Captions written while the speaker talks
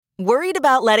Worried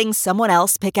about letting someone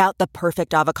else pick out the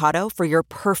perfect avocado for your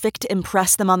perfect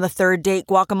impress them on the third date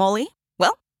guacamole?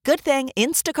 Well, good thing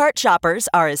Instacart shoppers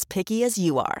are as picky as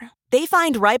you are. They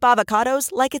find ripe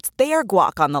avocados like it's their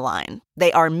guac on the line.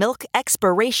 They are milk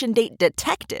expiration date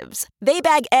detectives. They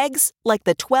bag eggs like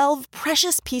the 12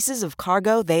 precious pieces of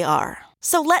cargo they are.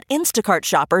 So let Instacart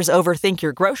shoppers overthink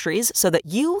your groceries so that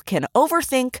you can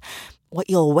overthink what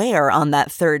you'll wear on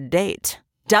that third date.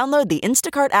 Download the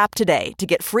Instacart app today to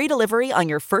get free delivery on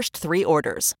your first 3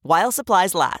 orders, while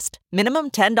supplies last.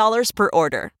 Minimum $10 per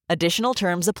order. Additional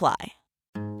terms apply.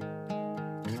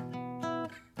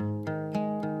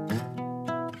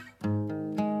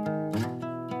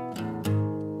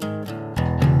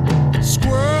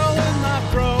 Squirrel in my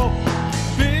fro,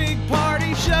 big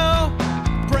party show.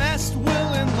 Breast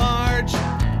will enlarge,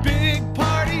 big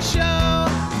party show.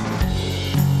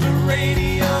 The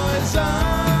radio is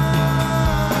on.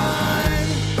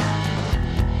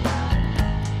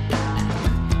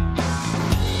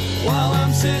 While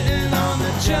I'm sitting on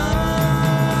the john.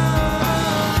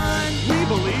 We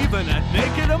believe in a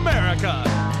naked America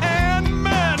and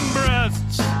man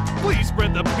breasts. Please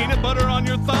spread the peanut butter on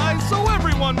your thighs so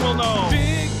everyone will know.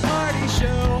 Big party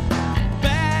show.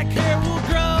 Back hair will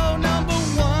grow. Number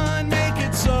 1, make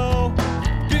it so.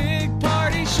 Big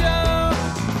party show.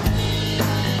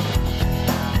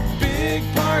 Big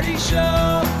party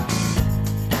show.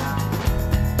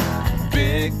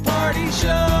 Big party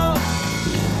show.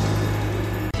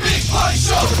 Party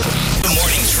Show. The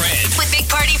morning trend With Big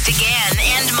Party began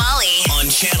and Molly. on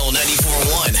channel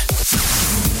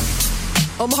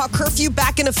 94.1. Omaha curfew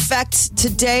back in effect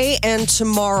today and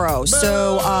tomorrow.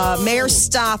 So Mayor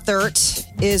Stothert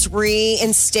is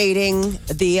reinstating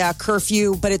the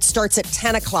curfew, but it starts at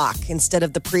 10 o'clock instead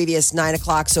of the previous 9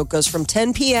 o'clock. So it goes from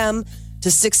 10 p.m.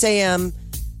 to 6 a.m.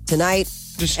 tonight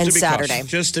and Saturday. Cautious,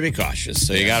 just to be cautious.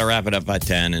 So you got to wrap it up by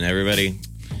 10, and everybody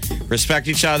respect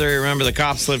each other. Remember, the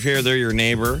cops live here. They're your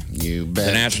neighbor. You bet.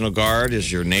 The National Guard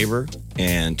is your neighbor.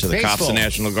 And to the cops and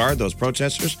National Guard, those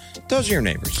protesters, those are your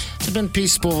neighbors. It's been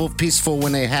peaceful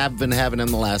when they have been having them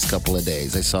the last couple of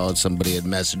days. I saw somebody had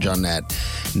message on that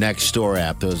Nextdoor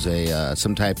app. There was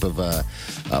some type of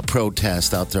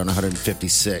protest out there on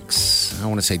 156. I don't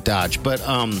want to say Dodge, but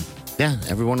yeah,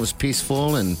 everyone was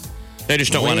peaceful and they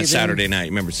just don't want a Saturday night.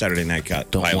 Remember, Saturday night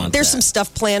got violent. There's some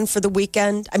stuff planned for the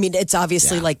weekend. I mean, it's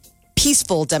obviously like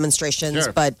peaceful demonstrations,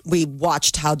 but we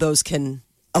watched how those can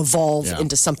evolve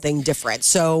into something different.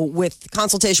 So with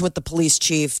consultation with the police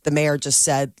chief, the mayor just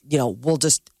said, we'll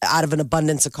just, out of an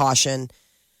abundance of caution,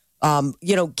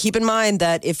 keep in mind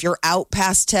that if you're out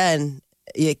past 10,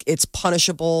 it's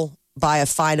punishable by a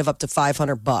fine of up to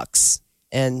 $500,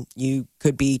 and you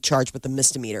could be charged with a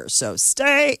misdemeanor. So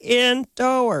stay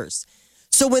indoors.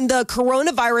 So when the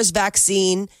coronavirus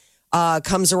vaccine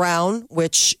comes around,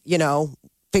 which,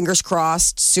 fingers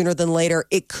crossed, sooner than later,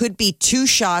 it could be 2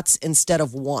 shots instead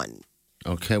of 1.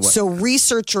 Okay. So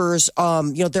researchers,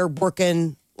 they're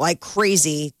working like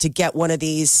crazy to get one of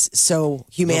these so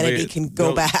humanity can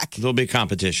go back. There'll be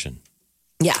competition.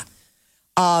 Yeah.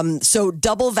 So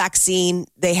double vaccine,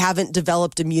 they haven't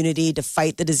developed immunity to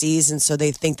fight the disease. And so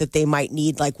they think that they might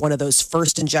need like one of those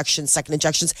first injections, second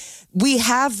injections. We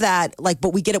have that,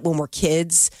 but we get it when we're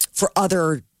kids for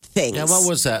other things. Yeah, what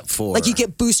was that for? Like you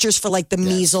get boosters for like the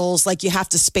measles, like you have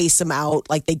to space them out,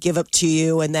 like they give up to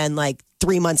you and then like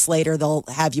 3 months later they'll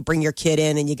have you bring your kid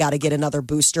in and you got to get another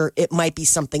booster. It might be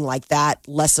something like that,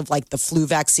 less of like the flu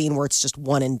vaccine where it's just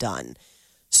one and done.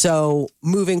 So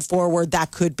moving forward,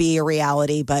 that could be a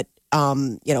reality, but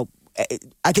I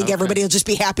think everybody will just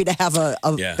be happy to have a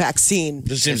vaccine.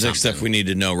 This seems like stuff we need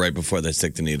to know right before they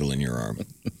stick the needle in your arm.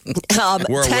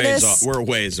 We're a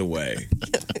ways away.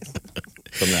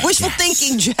 Wishful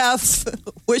thinking, Jeff.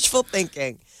 Wishful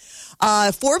thinking.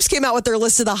 Forbes came out with their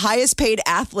list of the highest paid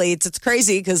athletes. It's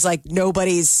crazy because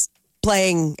nobody's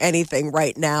playing anything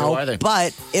right now. Who are they?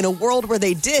 But in a world where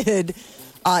they did,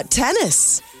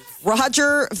 tennis.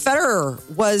 Roger Federer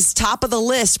was top of the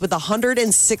list with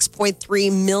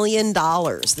 $106.3 million.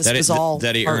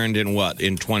 That he earned in what?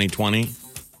 In 2020?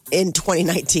 In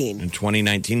 2019. In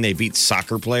 2019, they beat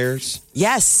soccer players?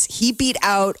 Yes. He beat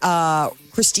out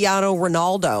Cristiano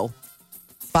Ronaldo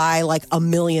by like $1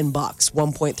 million,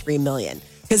 $1.3 million.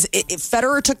 Because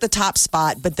Federer took the top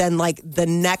spot, but then the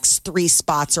next 3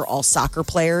 spots are all soccer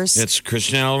players. It's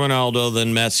Cristiano Ronaldo,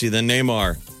 then Messi, then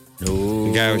Neymar. Ooh,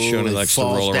 the guy who showed he likes to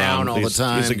roll around all the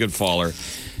time. He's a good faller.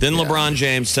 Then LeBron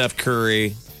James, Steph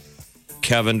Curry,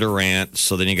 Kevin Durant.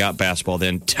 So then you got basketball.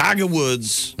 Then Tiger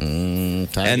Woods. And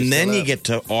then you get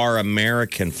to our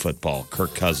American football,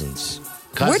 Kirk Cousins.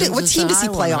 What team does he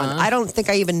play on? Huh? I don't think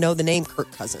I even know the name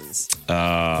Kirk Cousins.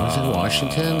 Was it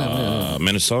Washington?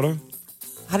 Minnesota?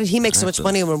 How did he make so much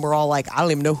money when we're all like, I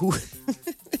don't even know who?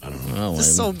 I don't know. This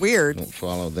is so weird. Don't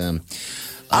follow them.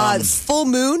 Full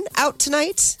moon out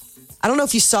tonight. I don't know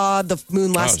if you saw the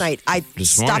moon last night. I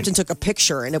this stopped morning. and took a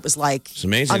picture, and it was like It's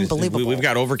amazing. unbelievable. We've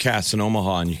got overcast in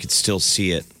Omaha, and you could still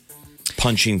see it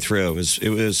punching through. It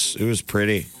was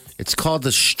pretty. It's called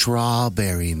the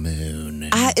Strawberry Moon.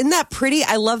 Isn't that pretty?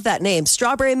 I love that name.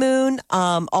 Strawberry moon,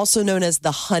 also known as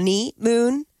the honey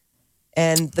moon,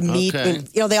 and the meat Okay. moon.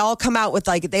 You know, they all come out with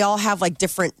they all have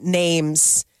different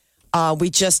names.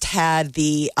 We just had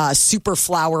the super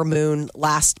flower moon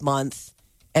last month.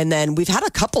 And then we've had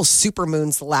a couple super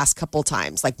moons the last couple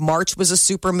times. Like March was a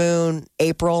super moon,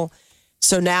 April.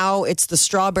 So now it's the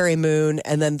strawberry moon,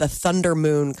 and then the thunder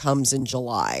moon comes in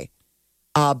July.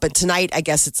 But tonight, I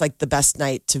guess it's the best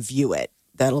night to view it.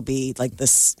 That'll be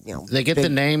this, They get the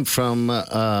name from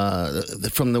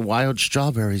the wild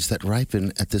strawberries that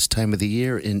ripen at this time of the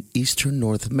year in eastern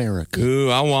North America. Ooh,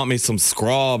 I want me some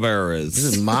strawberries. This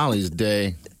is Molly's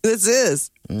day. This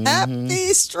is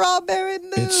Happy Strawberry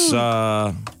Moon. It's all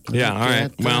right. Look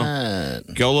at Well,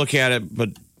 that. go look at it,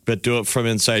 but do it from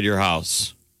inside your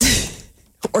house.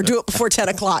 Or do it before 10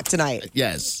 o'clock tonight.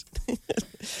 Yes.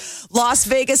 Las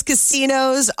Vegas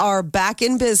casinos are back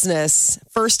in business.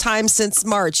 First time since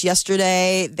March.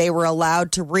 Yesterday, they were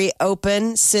allowed to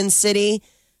reopen. Sin City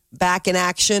back in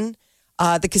action.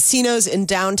 The casinos in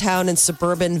downtown and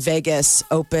suburban Vegas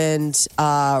opened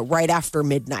right after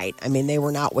midnight. I mean, they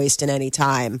were not wasting any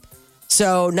time.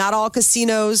 So not all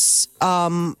casinos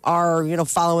are,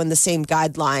 following the same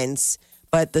guidelines.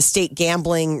 But the state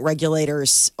gambling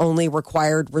regulators only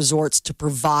required resorts to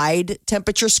provide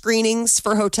temperature screenings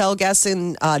for hotel guests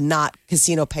and not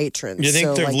casino patrons. You think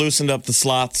So, they've loosened up the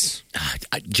slots?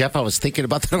 Jeff, I was thinking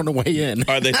about that on the way in.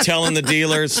 Are they telling the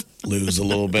dealers lose a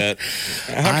little bit?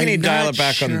 How can you I'm dial not it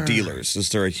back on sure. dealers? Is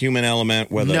there a human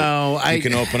element whether No, you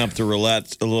can open up the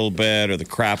roulette a little bit or the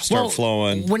craps start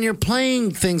flowing? When you're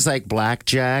playing things like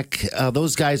blackjack,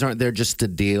 those guys aren't there just to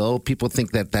deal. People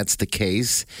think that that's the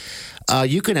case.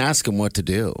 You can ask them what to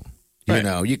do.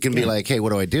 Right. You can be like, hey, what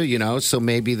do I do? So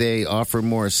maybe they offer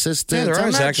more assistance. Yeah, they're I'm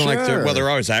always not acting sure. they're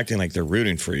always acting like they're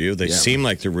rooting for you. They seem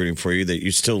like they're rooting for you. That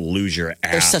you still lose your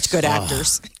ass. They're such good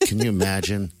actors. Can you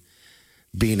imagine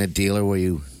being a dealer where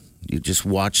you just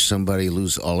watch somebody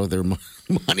lose all of their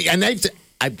money? And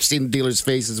I've seen dealers'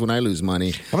 faces when I lose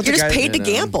money. You're just paid to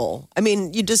gamble. I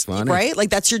mean, you just, Funny. right?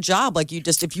 That's your job.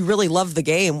 If you really love the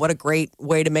game, what a great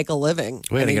way to make a living.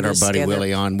 We had to I mean, get our just buddy stand there.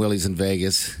 Willie on. Willie's in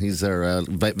Vegas. He's our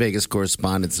Vegas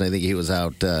correspondent, and I think he was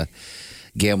out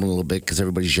gambling a little bit because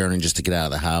everybody's yearning just to get out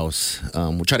of the house.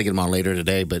 We'll try to get him on later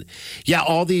today. But, yeah,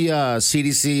 all the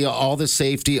CDC, all the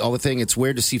safety, all the thing. It's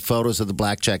weird to see photos of the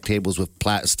blackjack tables with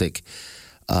plastic,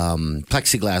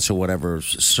 plexiglass or whatever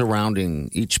surrounding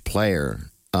each player.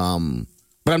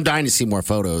 But I'm dying to see more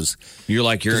photos. You're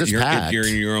like you're 'Cause it's packed.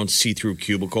 in your own see-through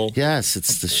cubicle. Yes,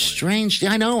 it's the strange.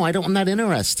 I know. I'm not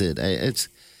interested.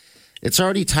 It's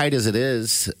already tight as it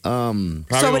is. So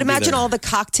I would imagine all the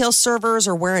cocktail servers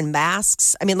are wearing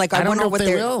masks. I mean, I don't wonder know if what they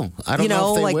they're. will. I don't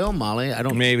know if they will, Molly. I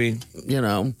don't. Maybe.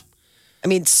 I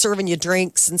mean, serving you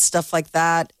drinks and stuff like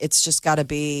that. It's just got to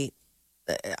be.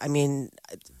 I mean,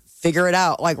 figure it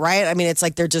out. Right? I mean, it's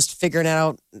like they're just figuring it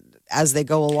out as they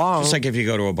go along. Just like if you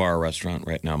go to a bar or restaurant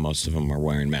right now, most of them are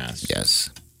wearing masks. Yes.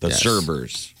 The Yes.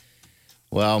 servers.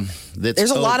 Well, there's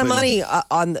a lot of money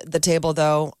on the table,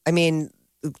 though. I mean,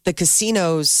 the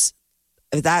casinos.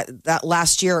 That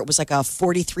last year it was like a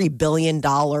 $43 billion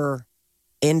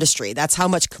industry. That's how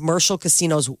much commercial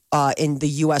casinos in the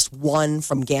U.S. won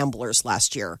from gamblers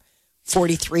last year.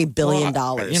 $43 billion.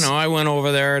 I went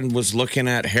over there and was looking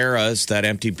at Harrah's, that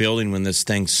empty building when this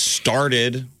thing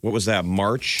started. What was that,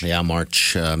 March? Yeah,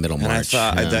 March, middle March. And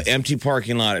I thought yeah. the empty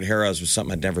parking lot at Harrah's was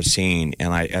something I'd never seen.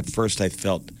 And at first I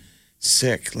felt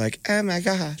sick. Like, oh my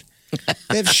God,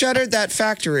 they've shuttered that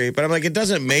factory. But I'm like, it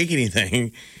doesn't make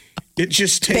anything. It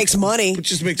just makes money. It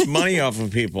just makes money off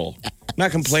of people. I'm not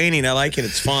complaining. I like it.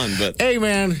 It's fun. But Hey,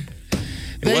 man.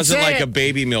 it wasn't like a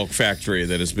baby milk factory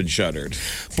that has been shuttered.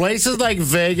 Places like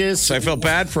Vegas. So I felt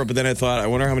bad for it, but then I thought, I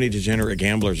wonder how many degenerate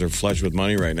gamblers are flush with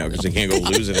money right now because they can't go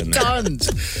lose it in there. Tons.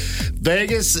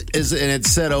 Vegas is, and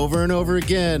it's said over and over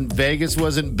again, Vegas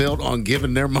wasn't built on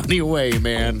giving their money away,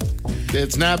 man.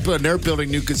 It's not, but they're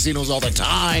building new casinos all the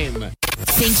time.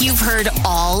 Think you've heard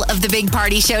all of the Big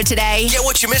Party Show today? Get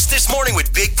what you missed this morning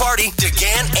with Big Party,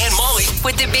 DeGan, and Molly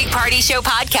With the Big Party Show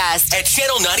podcast. at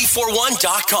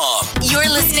channel941.com. You're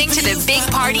listening to the Big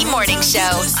Party Morning Show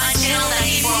on Channel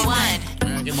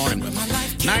 941. Good morning.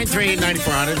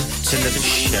 938-9400. It's into the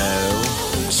show.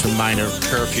 Just a reminder,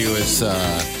 curfew is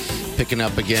picking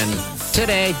up again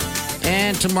today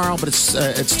and tomorrow, but it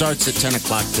starts at 10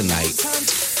 o'clock tonight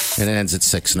and it ends at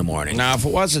 6 in the morning. Now, if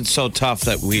it wasn't so tough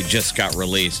that we just got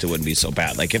released, it wouldn't be so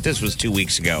bad. Like, if this was 2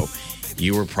 weeks ago,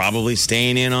 you were probably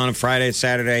staying in on a Friday,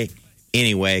 Saturday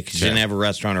anyway, because you didn't have a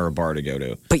restaurant or a bar to go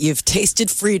to. But you've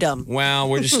tasted freedom. Well,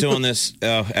 we're just doing this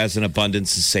as an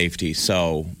abundance of safety.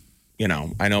 So, you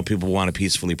know, I know people want to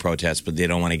peacefully protest, but they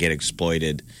don't want to get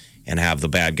exploited and have the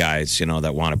bad guys, you know,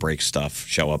 that want to break stuff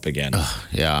show up again.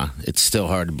 Yeah, it's still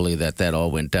hard to believe that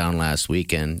all went down last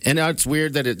weekend. And it's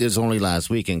weird that it is only last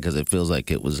weekend because it feels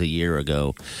like it was a year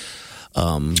ago.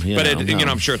 I'm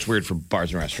sure it's weird for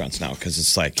bars and restaurants now because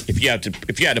it's like if you had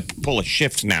to pull a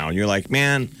shift now, and you're like,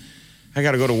 man, I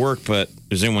got to go to work, but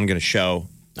is anyone going to show?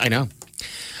 I know.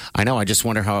 I just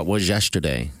wonder how it was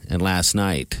yesterday and last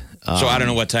night. So I don't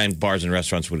know what time bars and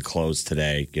restaurants would close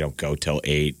today. You know, go till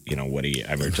 8. You know,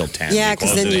 till 10. Yeah,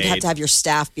 because then you'd have to have your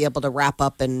staff be able to wrap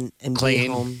up and clean. be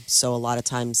home. So a lot of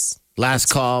times. Last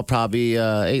call, probably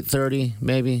 8:30,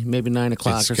 maybe 9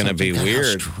 o'clock. It's going to be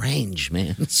weird. How strange,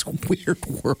 man. It's a weird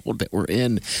world that we're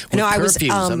in. With I was.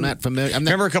 curfews. I'm not familiar.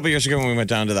 Remember a couple years ago when we went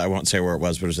down to that? I won't say where it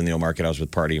was, but it was in the old market. I was with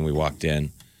Party, and we walked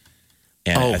in.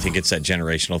 And I think it's that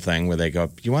generational thing where they go,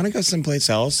 you want to go someplace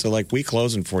else? So, like, we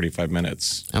close in 45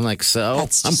 minutes. I'm like, I'm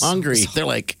hungry. They're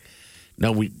like,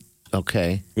 no,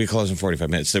 okay. We close in 45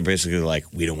 minutes. They're basically like,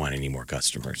 we don't want any more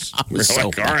customers. We're so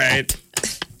like, all right.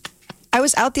 I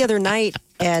was out the other night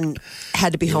and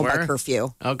had to be home by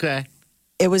curfew. Okay.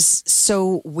 It was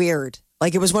so weird.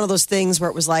 Like, it was one of those things where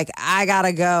it was like, I got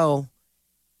to go.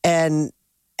 And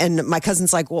my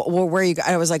cousin's like, well, where are you?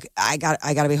 I was like, I got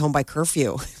to be home by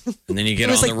curfew. And then you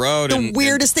get on the road. The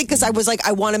weirdest thing, because I was like,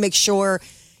 I want to make sure,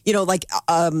 you know, like,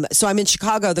 so I'm in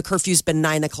Chicago. The curfew's been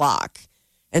 9 o'clock.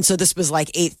 And so this was like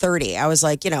 8:30. I was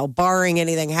like, you know, barring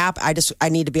anything happen, I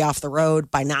need to be off the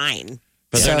road by 9.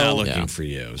 But they're not looking for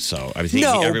you. So I think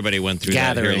everybody went through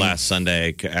that here last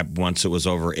Sunday. Once it was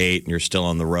over 8 and you're still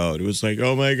on the road. It was like,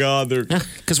 oh my God, they're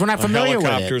because we're not familiar with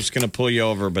it. Helicopter's going to pull you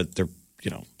over, but they're,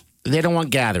 you know. They don't want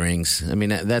gatherings. I mean,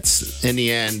 that's in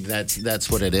the end,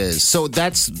 that's what it is. So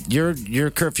that's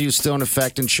your curfew still in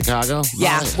effect in Chicago?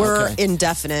 Yeah, we're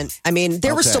indefinite. I mean,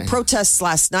 there were still protests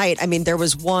last night. I mean, there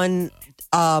was one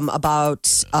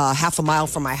about half a mile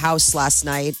from my house last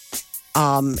night.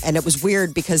 And it was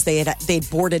weird because they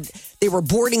were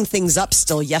boarding things up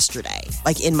still yesterday,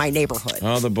 like in my neighborhood.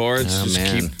 Oh, the boards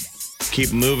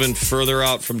keep moving further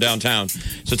out from downtown.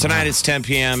 So tonight it's 10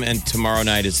 p.m. and tomorrow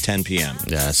night is 10 p.m.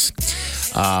 Yes.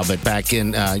 But back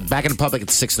in the public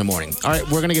at 6 in the morning. All right,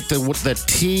 we're going to get to the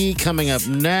tea coming up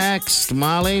next.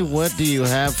 Molly, what do you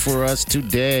have for us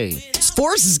today?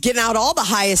 Forbes is getting out all the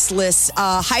highest lists,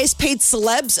 highest paid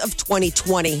celebs of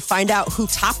 2020. Find out who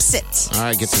tops it. All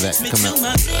right, get to that coming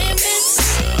up.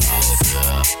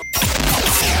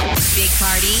 Big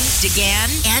Party,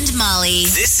 DeGan, and Molly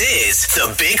This is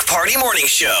the Big Party Morning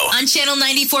Show. on Channel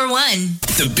 94.1.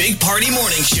 The Big Party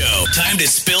Morning Show. Time to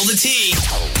spill the tea.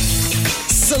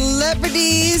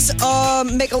 Celebrities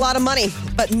make a lot of money,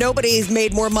 but nobody's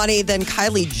made more money than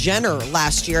Kylie Jenner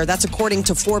last year. That's according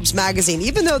to Forbes magazine.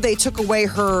 Even though they took away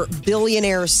her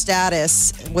billionaire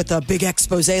status with a big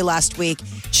expose last week,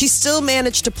 she still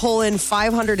managed to pull in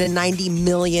 $590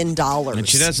 million. And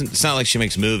she doesn't, it's not like she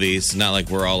makes movies. It's not like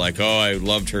we're all like, oh, I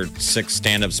loved her 6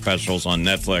 stand-up specials on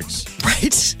Netflix.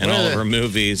 Right. And all of her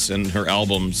movies and her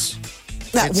albums.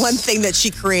 That one thing that she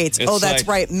creates. Oh, that's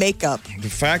right, makeup. The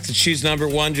fact that she's number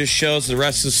one just shows the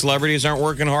rest of the celebrities aren't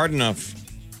working hard enough.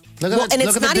 And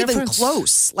it's not even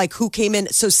close, like who came in.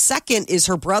 So second is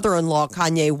her brother-in-law,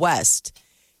 Kanye West.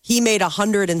 He made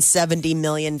 $170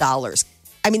 million.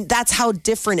 I mean, that's how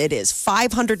different it is.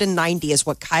 590 is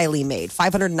what Kylie made,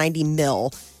 590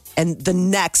 mil. And the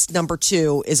next number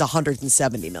 2 is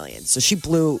 170 million. So she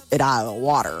blew it out of the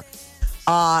water.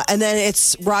 And then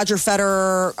it's Roger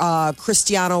Federer,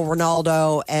 Cristiano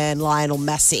Ronaldo, and Lionel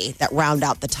Messi that round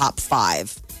out the top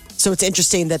 5. So it's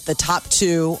interesting that the top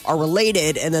 2 are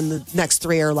related, and then the next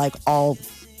 3 are like all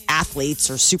athletes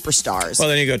or superstars. Well,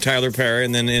 then you go Tyler Perry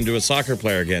and then into a soccer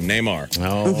player again, Neymar.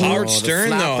 Oh, Howard Stern,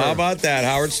 though, how about that?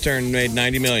 Howard Stern made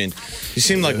 $90 million. These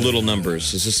seem like little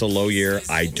numbers. Is this a low year?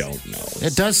 I don't know.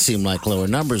 It does seem like lower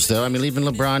numbers, though. I mean, even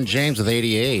LeBron James with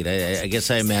 88. I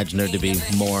guess I imagine there to be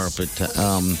more, but...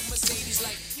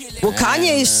 Well,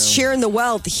 Kanye's sharing the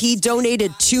wealth. He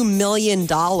donated $2 million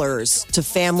to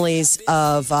families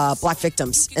of black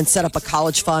victims and set up a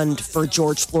college fund for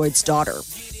George Floyd's daughter.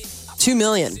 $2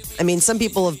 million. I mean, some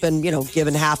people have been,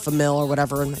 given $500,000 or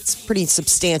whatever, and it's pretty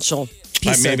substantial.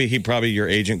 Maybe your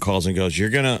agent calls and goes, you're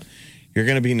You're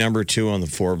going to be number 2 on the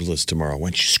Forbes list tomorrow.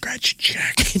 Once you scratch a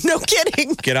check. No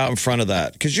kidding. Get out in front of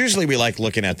that. Because usually we like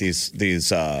looking at these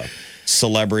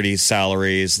celebrity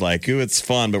salaries like, ooh, it's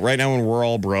fun. But right now when we're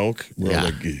all broke, we're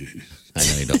like, I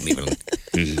know you don't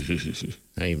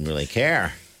even really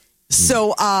care.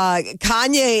 So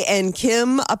Kanye and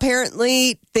Kim,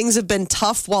 apparently things have been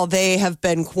tough while they have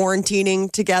been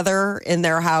quarantining together in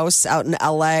their house out in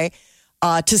LA.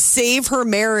 To save her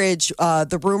marriage,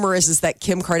 the rumor is that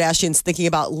Kim Kardashian's thinking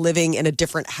about living in a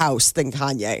different house than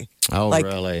Kanye. Oh,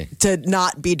 really? To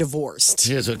not be divorced.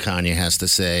 Here's what Kanye has to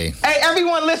say. Hey,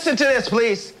 everyone, listen to this,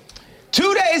 please.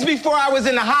 2 days before I was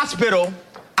in the hospital,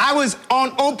 I was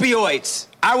on opioids.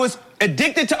 I was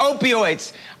addicted to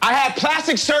opioids. I had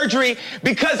plastic surgery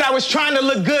because I was trying to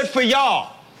look good for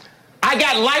y'all. I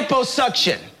got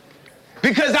liposuction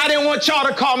because I didn't want y'all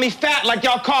to call me fat like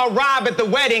y'all called Rob at the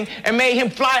wedding and made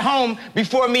him fly home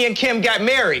before me and Kim got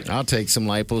married. I'll take some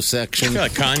liposuction. I feel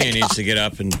like Kanye needs to get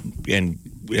up and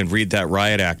read that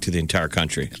riot act to the entire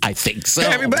country. I think so.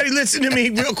 Hey, everybody listen to me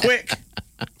real quick.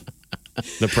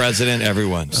 The president,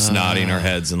 everyone, just nodding our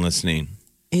heads and listening.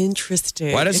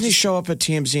 Interesting. Why doesn't he show up at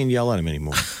TMZ and yell at him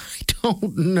anymore? I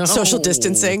don't know. Social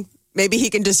distancing. Maybe he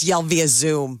can just yell via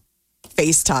Zoom,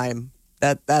 FaceTime.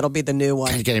 That'll be the new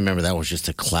one. I can't remember. That was just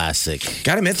a classic.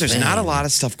 Got to admit, there's not a lot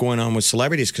of stuff going on with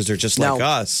celebrities because they're just like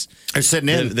us. They're sitting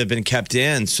in. They've been kept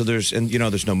in. So there's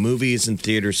no movies and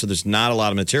theaters. So there's not a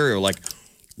lot of material. Like,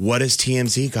 what is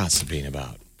TMZ gossiping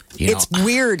about? It's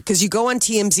weird because you go on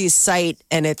TMZ's site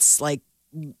and it's like,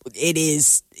 it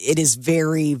is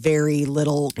very, very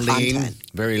little content.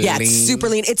 Very lean. Yeah, it's super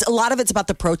lean. A lot of it's about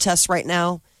the protests right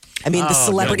now. I mean, the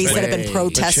celebrities that have been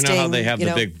protesting. But you know how they have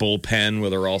the big bullpen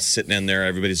where they're all sitting in there,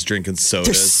 everybody's drinking sodas.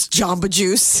 Just Jamba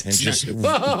Juice. And just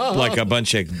like a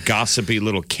bunch of gossipy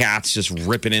little cats just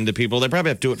ripping into people. They probably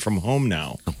have to do it from home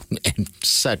now. And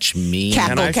such mean.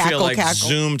 Cackle, and I cackle, feel like cackle.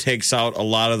 Zoom takes out a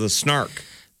lot of the snark.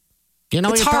 You know,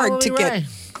 It's you're hard to probably get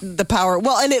right. the power.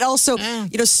 Well, and it also,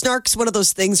 snark's one of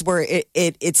those things where it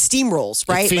steamrolls,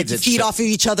 right? feeds Like you feed off of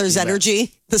each other's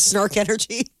energy, the snark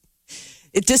energy.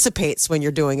 It dissipates when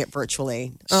you're doing it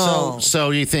virtually.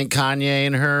 So you think Kanye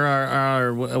and her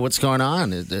are what's going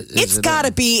on? It's got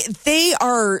to be. They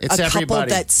are a couple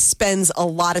everybody. that spends a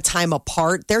lot of time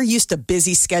apart. They're used to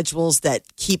busy schedules that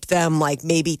keep them like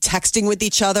maybe texting with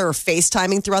each other or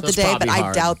FaceTiming throughout That's the day. But probably I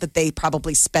hard. doubt that they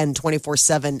probably spend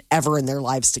 24/7 ever in their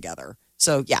lives together.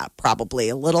 So yeah, probably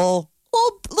a little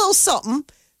something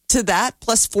to that.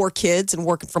 Plus 4 kids and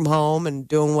working from home and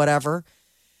doing whatever.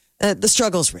 The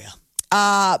struggle's real.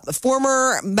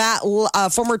 Former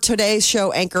Today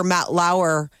Show anchor Matt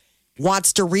Lauer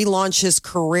wants to relaunch his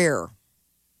career.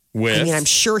 I mean, I'm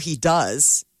sure he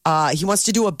does. He wants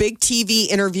to do a big TV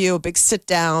interview, a big sit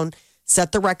down,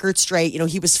 set the record straight. You know,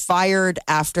 he was fired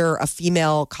after a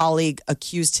female colleague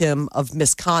accused him of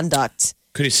misconduct.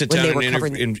 Could he sit down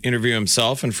and interview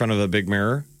himself in front of a big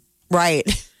mirror?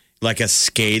 Right. Like a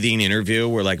scathing interview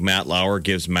where like Matt Lauer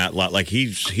gives Matt like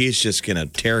he's just gonna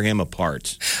tear him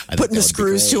apart. Putting the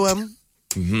screws to him.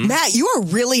 Mm-hmm. Matt, you are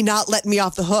really not letting me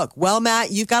off the hook. Well,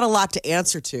 Matt, you've got a lot to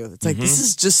answer to. It's like this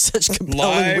is just such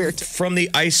compelling Live weird. From the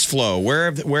ice floe.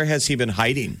 Where has he been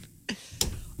hiding?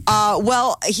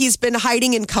 Well, he's been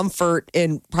hiding in comfort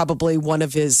in probably one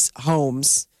of his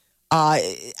homes.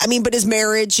 But his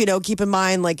marriage, keep in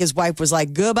mind, like his wife was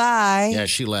like, goodbye. Yeah,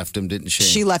 she left him, didn't she?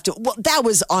 She left him. Well, that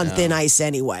was on thin ice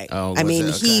anyway. Oh,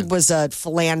 he was a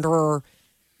philanderer.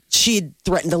 She'd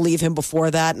threatened to leave him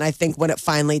before that. And I think when it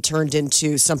finally turned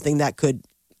into something that could,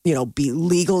 be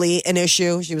legally an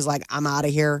issue, she was like, I'm out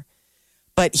of here.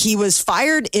 But he was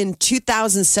fired in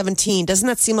 2017. Doesn't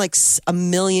that seem like a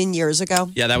million years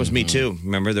ago? Yeah, that was Me Too.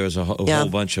 Remember, there was a whole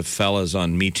bunch of fellas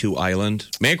on Me Too Island.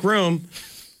 Make room.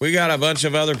 We got a bunch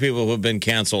of other people who've been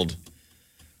canceled.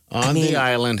 On the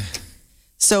island.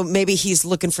 So maybe he's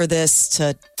looking for this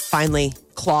to finally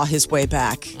claw his way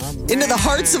back into the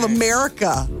hearts of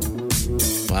America.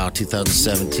 Wow,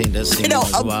 2017 does seem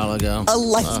like a while ago. A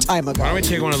lifetime ago. Why don't we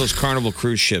take one of those Carnival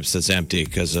cruise ships that's empty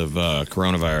because of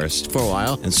coronavirus? For a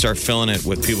while. And start filling it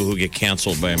with people who get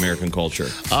canceled by American culture.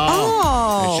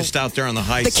 Oh. It's just out there on the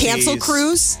high The seas. cancel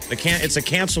cruise? It's a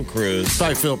cancel cruise.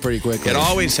 Probably fill pretty quickly. It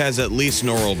always has at least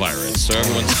norovirus, so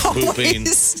everyone's pooping.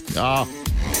 Oh.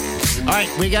 All right,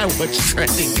 we got what's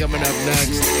trending coming up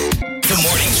next. The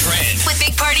Morning Trend With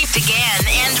Big Party began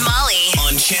and Molly.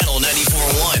 on Channel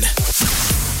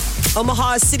 94.1.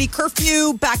 Omaha city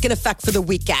curfew back in effect for the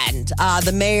weekend.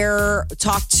 The mayor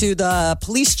talked to the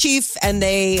police chief, and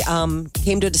they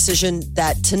came to a decision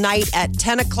that tonight at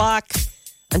 10 o'clock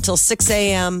until 6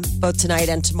 a.m., both tonight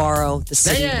and tomorrow, the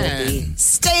city will be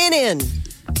staying in.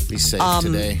 Be safe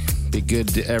today. Be good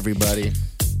to everybody.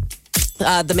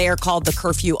 The mayor called the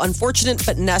curfew unfortunate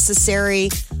but necessary.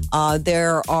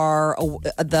 The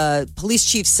police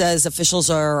chief says officials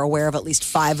are aware of at least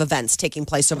 5 events taking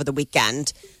place over the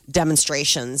weekend,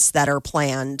 demonstrations that are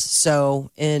planned. So,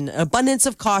 in abundance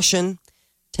of caution,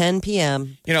 10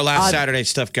 p.m. Last Saturday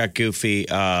stuff got goofy.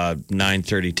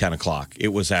 9:30, 10 o'clock. It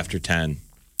was after 10.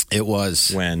 It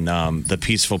was when the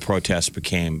peaceful protest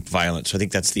became violent. So I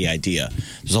think that's the idea.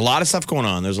 There's a lot of stuff going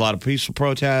on. There's a lot of peaceful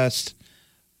protest.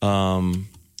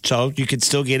 So you could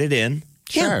still get it in.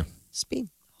 Sure. Yeah. Just be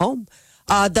home.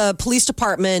 The police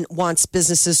department wants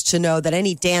businesses to know that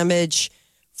any damage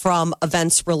from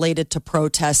events related to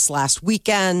protests last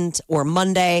weekend or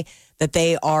Monday, that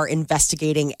they are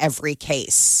investigating every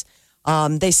case.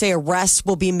 They say arrests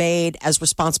will be made as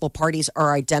responsible parties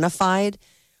are identified.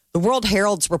 The World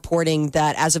Herald's reporting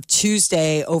that as of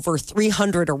Tuesday, over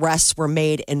 300 arrests were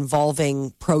made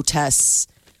involving protests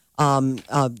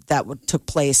that took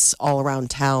place all around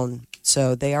town.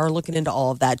 So they are looking into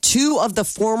all of that. 2 of the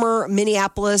former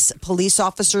Minneapolis police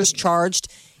officers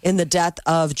charged in the death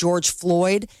of George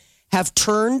Floyd have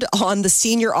turned on the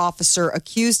senior officer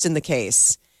accused in the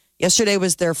case. Yesterday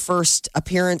was their first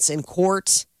appearance in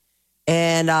court,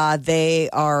 and they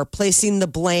are placing the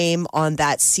blame on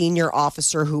that senior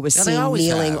officer who was seen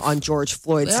kneeling on George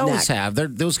Floyd's neck. They always have.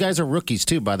 Those guys are rookies,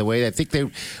 too, by the way. I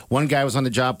think one guy was on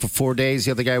the job for 4 days.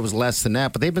 The other guy was less than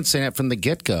that. But they've been saying that from the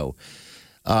get-go,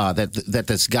 that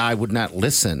this guy would not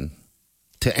listen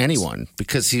to anyone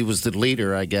because he was the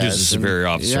leader, I guess. He was a superior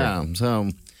officer. Yeah,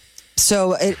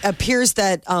 So it appears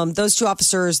that those 2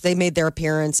 officers, they made their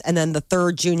appearance, and then the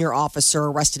 3rd junior officer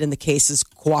arrested in the case is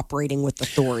cooperating with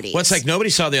authorities. Well, it's like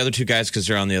nobody saw the other 2 guys because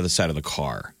they're on the other side of the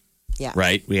car. Yeah.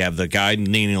 Right? We have the guy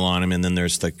kneeling on him, and then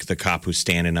there's the cop who's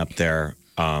standing up there.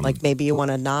 Like maybe you want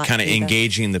to not kind of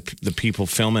engaging the people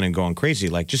filming and going crazy.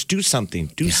 Like, just do something,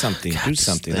 do something.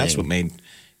 That's what made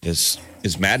is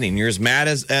maddening. You're as mad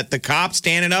at the cop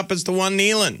standing up as the one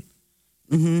kneeling.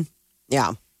 Mm-hmm.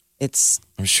 Yeah.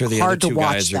 I'm sure the other 2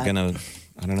 guys are going to,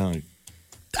 I don't know.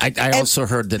 I also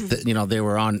heard that they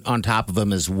were on top of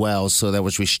him as well, so that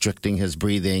was restricting his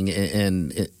breathing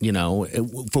and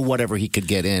for whatever he could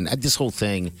get in. This whole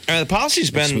thing. The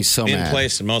policy's been in mad.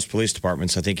 place in most police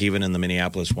departments. I think even in the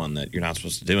Minneapolis one that you're not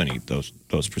supposed to do any of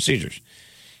those procedures.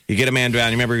 You get a man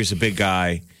down. You remember he's a big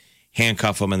guy,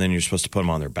 handcuff him, and then you're supposed to put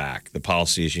him on their back. The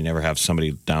policy is you never have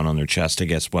somebody down on their chest, I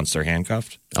guess, once they're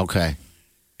handcuffed. Okay.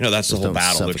 That's the whole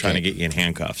battle. They're trying to get you in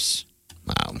handcuffs.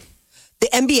 Wow. The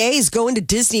NBA is going to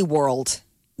Disney World.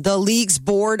 The league's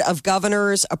board of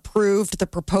governors approved the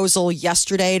proposal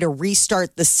yesterday to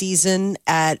restart the season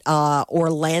at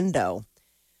Orlando.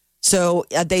 So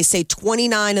they say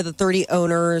 29 of the 30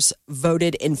 owners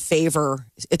voted in favor.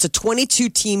 It's a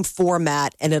 22-team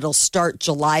format, and it'll start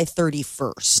July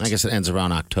 31st. I guess it ends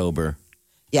around October.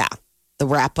 Yeah, the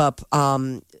wrap-up.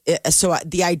 So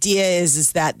the idea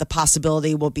is that the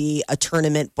possibility will be a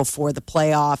tournament before the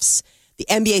playoffs. The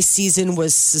NBA season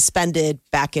was suspended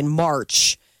back in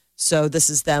March. So this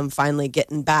is them finally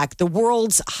getting back. The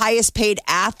world's highest paid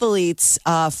athletes,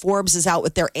 Forbes is out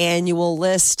with their annual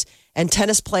list, and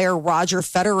tennis player Roger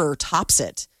Federer tops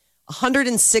it.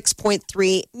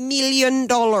 $106.3 million.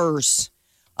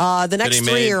 The next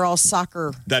 3 are all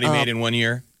soccer. That he made in 1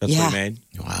 year? That's what he made?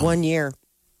 Wow. 1 year.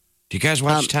 Do you guys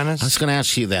watch tennis? I was going to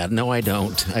ask you that. No, I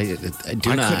don't. I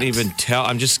do not. I couldn't even tell.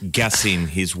 I'm just guessing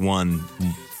he's won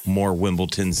more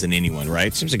Wimbledons than anyone,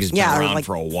 right? Seems like he's been around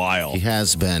for a while. He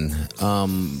has been.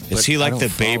 Is he like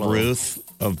the Babe Ruth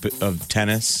of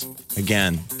tennis?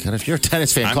 Again. God, if you're a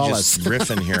tennis fan, call us. I'm just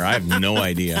riffing here. I have no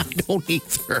idea. I don't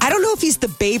either. I don't know if he's the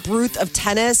Babe Ruth of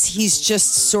tennis. He's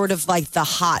just sort of like the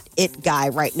hot it guy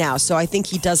right now. So I think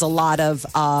he does a lot of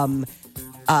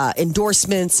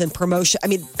endorsements and promotion. I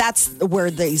mean, that's where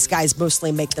these guys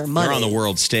mostly make their money. They're on the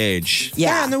world stage.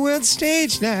 Yeah. They're on the world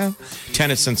stage now.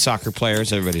 Tennis and soccer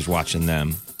players, everybody's watching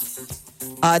them.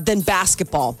 Then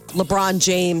basketball. LeBron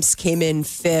James came in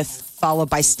 5th, followed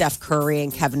by Steph Curry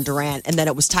and Kevin Durant. And then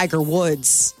it was Tiger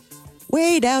Woods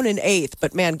way down in 8th.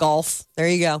 But man, golf, there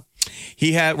you go.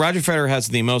 Roger Federer has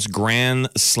the most Grand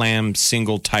Slam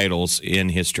single titles in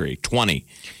history, 20.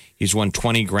 He's won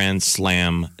 20 Grand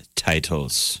Slam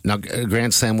titles. Now,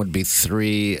 Grand Slam would be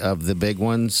 3 of the big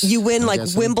ones. You win like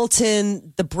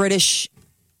Wimbledon, the British...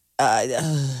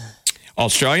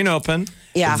 Australian Open,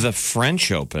 yeah. The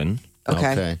French Open,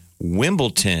 okay.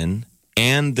 Wimbledon,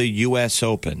 and the U.S.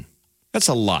 Open. That's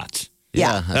a lot.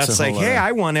 Yeah. That's like, hey,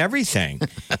 I won everything.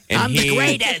 And I'm the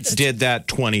greatest. Did that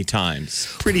 20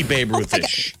 times. Pretty Babe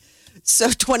Ruth-ish. So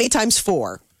 20 times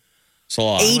 4. It's a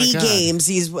lot. 80 games.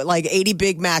 He's like 80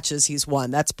 big matches he's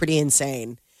won. That's pretty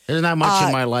insane. There's not much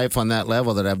in my life on that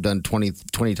level that I've done 20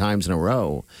 times in a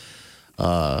row.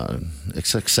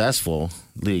 Successfully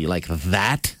like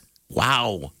that.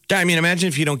 Wow. Yeah, I mean, imagine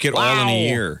if you don't get all in a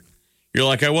year. You're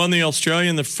like, I won the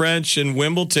Australian, the French, and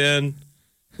Wimbledon.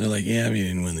 They're like, yeah, but you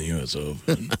didn't win the U.S.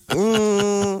 Open.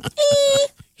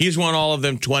 He's won all of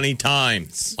them 20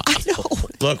 times. I know.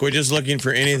 Look, we're just looking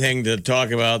for anything to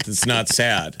talk about that's not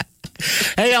sad.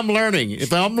 Hey, I'm learning.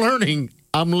 If I'm learning,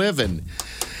 I'm living.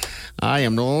 I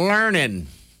am learning.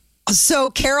 So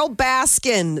Carol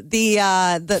Baskin, the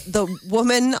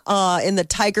woman in the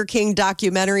Tiger King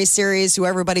documentary series, who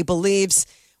everybody believes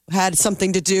had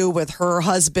something to do with her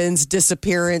husband's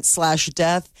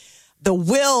disappearance/death. The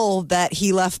will that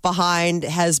he left behind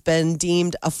has been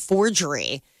deemed a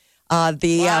forgery.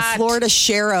 The Florida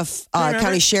sheriff,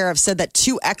 county sheriff, said that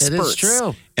two experts. It is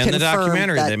true. In the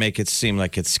documentary, they make it seem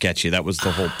like it's sketchy. That was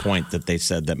the whole point that they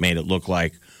said that made it look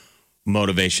like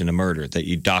motivation to murder, that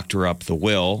you doctor up the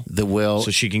will.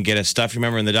 So she can get his stuff.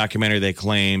 Remember in the documentary, they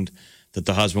claimed that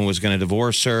the husband was going to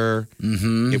divorce her.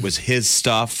 Mm-hmm. It was his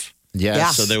stuff.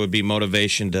 Yes. So there would be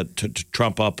motivation to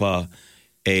trump up a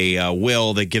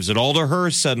will that gives it all to her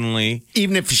suddenly.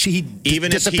 Even if he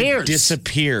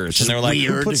disappears. And they're like,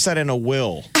 who puts that in a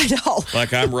will? I know.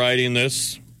 Like, I'm writing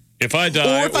this. If I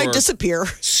die or if I disappear.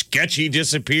 Sketchy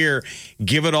disappear,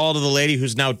 give it all to the lady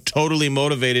who's now totally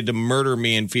motivated to murder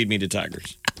me and feed me to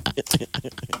tigers.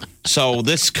 So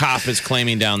this cop is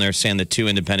claiming down there, saying that two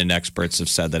independent experts have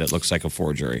said that it looks like a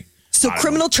forgery. So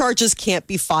criminal charges can't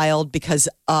be filed because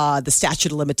the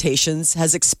statute of limitations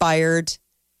has expired.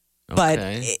 But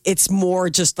it's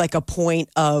more just like a point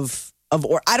of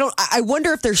or I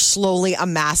wonder if they're slowly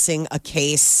amassing a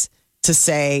case to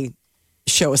say,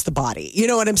 show us the body. You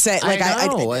know what I'm saying? Like I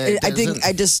think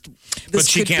but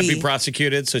she can't be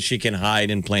prosecuted, so she can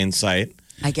hide in plain sight.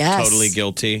 I guess. Totally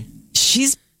guilty.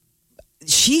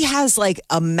 She has like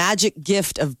a magic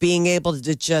gift of being able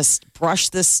to just brush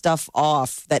this stuff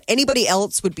off that anybody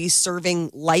else would be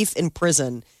serving life in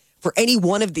prison for any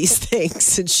one of these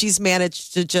things. And she's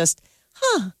managed to just,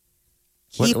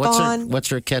 keep on. What's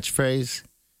her catchphrase?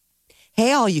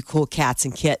 Hey, all you cool cats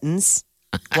and kittens.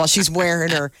 While she's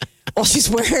wearing her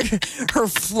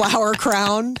flower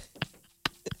crown.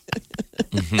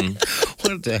 Mm-hmm.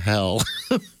 What the hell?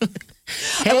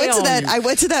 I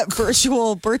went to that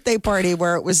virtual birthday party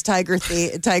where it was Tiger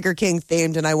King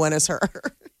themed, and I went as her.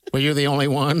 Well, you're the only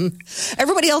one.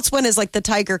 Everybody else went as like the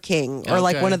Tiger King or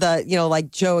like one of the,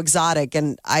 like Joe Exotic,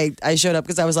 and I showed up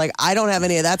because I was like, I don't have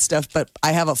any of that stuff, but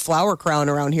I have a flower crown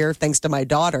around here thanks to my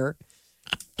daughter.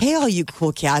 Hey, all you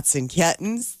cool cats and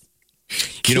kittens.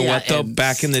 You know what, though?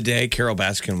 Back in the day, Carol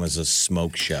Baskin was a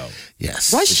smoke show.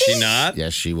 Yes. Was she not?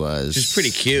 Yes, she was. She's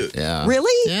pretty cute. Yeah.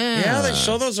 Really? Yeah, they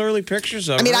show those early pictures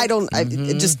of her. I mean,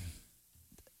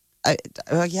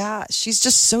 yeah, she's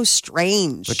just so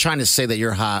strange. We're trying to say that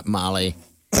you're hot, Molly.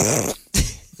 I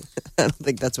don't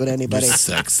think that's what anybody... You're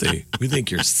sexy. We think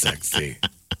you're sexy.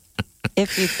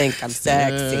 If you think I'm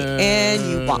sexy and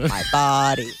you want my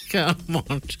body.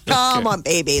 Come on,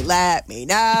 baby, let me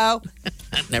know.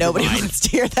 Nobody wants to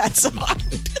hear that song.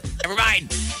 Never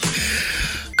mind.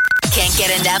 Can't get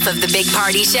enough of the Big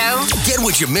Party Show? Get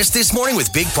what you missed this morning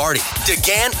with Big Party,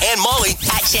 DeGan and Molly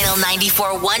At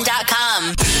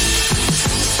channel941.com.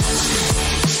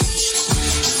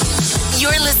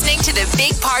 You're listening to the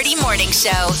Big Party Morning Show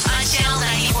on channel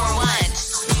 941.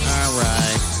 All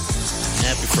right.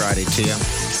 Happy Friday to you.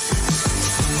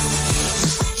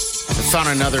 I found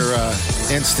another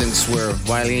instance where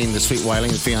Wileen, the sweet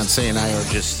Wileen, the fiance, and I are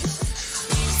just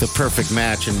the perfect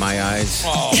match in my eyes.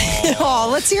 Oh,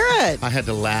 let's hear it. I had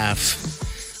to laugh.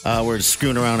 We're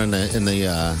screwing around in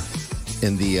the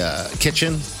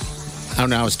kitchen. I don't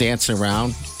know. I was dancing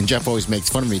around, and Jeff always makes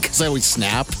fun of me because I always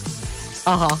snap.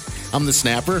 I'm the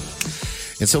snapper.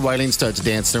 And so Wileen starts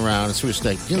dancing around. And so we're just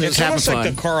like, it's almost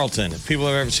like the Carlton. If people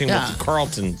have ever seen what the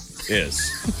Carlton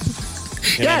is.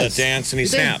 You know, the dance and he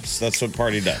snaps. That's what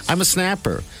Party does. I'm a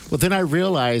snapper. Well, then I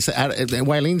realize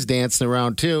Wileen's dancing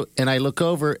around too. And I look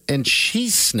over and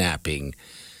she's snapping.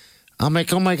 I'm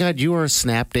like, oh my God, you are a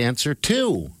snap dancer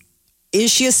too.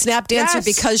 Is she a snap dancer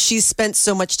because she's spent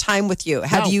so much time with you?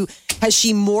 Has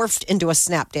she morphed into a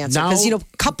snap dancer? Because,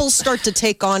 couples start to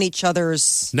take on each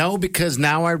other's... No, because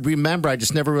now I remember. I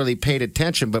just never really paid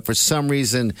attention. But for some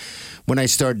reason, when I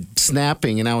started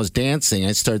snapping and I was dancing,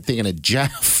 I started thinking of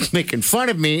Jeff making fun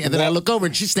of me. And then I look over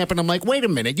and she's snapping. I'm like, wait a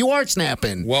minute, you are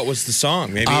snapping. What was the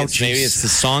song? Maybe it's the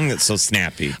song that's so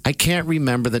snappy. I can't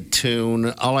remember the tune.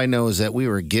 All I know is that we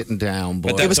were getting down,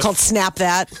 boy. It was called Snap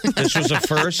That. This was a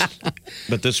first?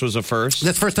 But this was a first?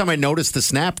 That's the first time I noticed the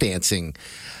snap dancing.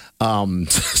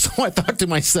 So I thought to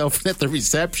myself at the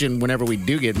reception, whenever we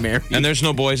do get married, And there's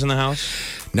no boys in the house?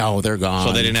 no, they're gone.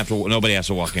 So they didn't have to, nobody has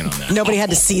to walk in on that. Nobody had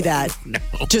to see that.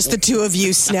 Just the two of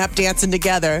you snap dancing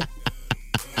together.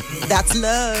 That's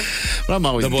love. But I'm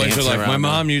always The boys are dancing like, my around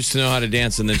mom used to know how to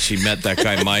dance, and then she met that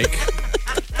guy, Mike.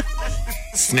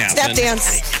 Snapping. Snap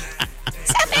dance.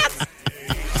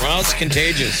 Well, it's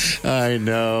contagious. I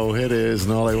know it is,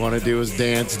 and all I want to do is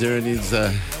dance during these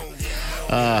Remember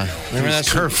that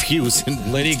curfews.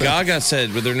 And Lady Gaga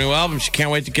said with her new album, she can't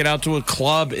wait to get out to a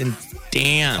club and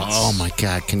dance. Oh my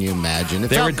God, can you imagine? It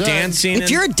They were felt good. dancing. If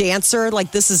you're a dancer,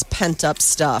 like this is pent up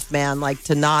stuff, man. Like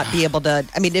to not be able to.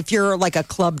 I mean, if you're like a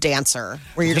club dancer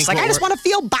where you're just like, I just want to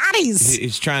feel bodies.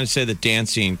 He's trying to say that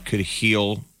dancing could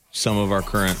heal some of our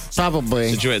current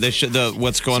Probably. situation. They should.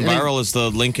 What's going viral is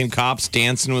the Lincoln cops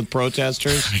dancing with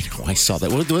protesters. I saw that.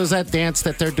 What was that dance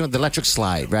that they're doing? The electric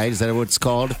slide, right? Is that what it's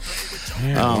called?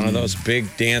 Yeah, one of those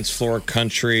big dance floor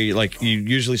country. Like you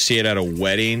usually see it at a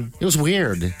wedding. It was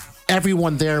weird.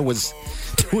 Everyone there was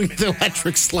doing the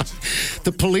electric slide.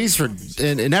 The police were,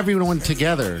 and everyone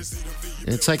together.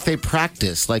 It's like they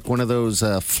practiced, like one of those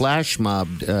flash mob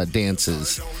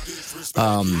dances.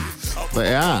 But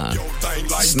yeah,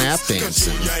 snap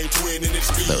dancing.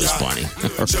 That was funny.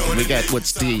 We got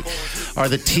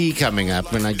the tea coming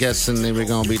up, and I guess and then we're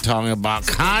gonna be talking about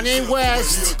Kanye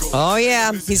West. Oh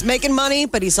yeah, he's making money,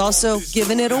 but he's also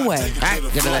giving it away. All right,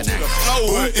 get to that next.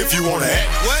 Oh, if you want to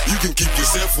act, you can keep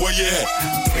yourself where you at.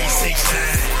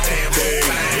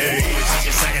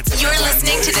 You're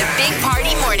listening to the Big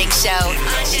Party Morning Show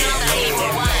on Channel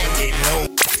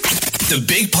 941. The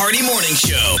Big Party Morning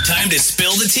Show. Time to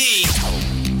spill the tea.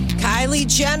 Kylie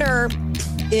Jenner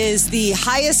is the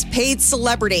highest paid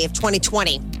celebrity of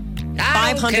 2020.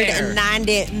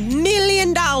 $590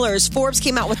 million. Forbes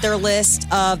came out with their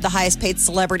list of the highest paid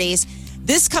celebrities.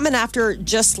 This coming after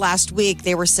just last week,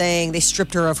 they were saying they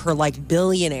stripped her of her like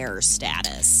billionaire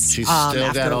status. She's still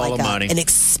after, got all the money. An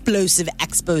explosive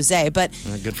expose. But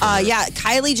good for her. yeah,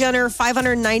 Kylie Jenner,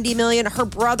 $590 million. Her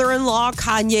brother-in-law,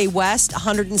 Kanye West,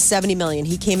 $170 million.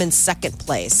 He came in second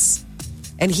place.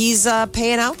 And he's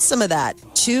paying out some of that.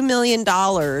 $2 million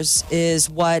is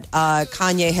what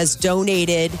Kanye has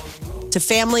donated to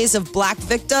families of black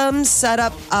victims, set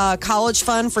up a college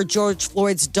fund for George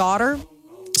Floyd's daughter.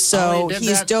 So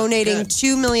he's donating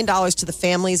 $2 million to the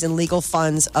families and legal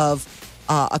funds of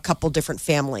a couple different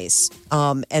families.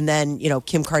 And then,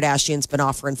 Kim Kardashian's been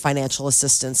offering financial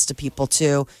assistance to people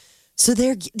too. So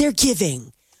they're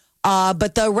giving.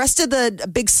 But the rest of the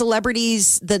big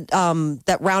celebrities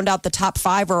that round out the top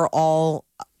five are all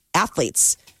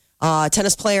athletes.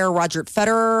 Tennis player Roger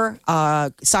Federer,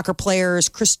 soccer players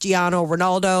Cristiano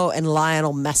Ronaldo, and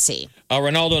Lionel Messi.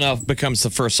 Ronaldo now becomes the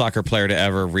first soccer player to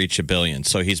ever reach $1 billion.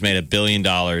 So he's made $1 billion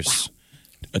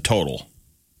a total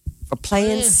For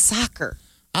playing soccer.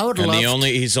 I would and love.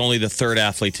 he's only the third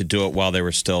athlete to do it while they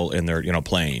were still in their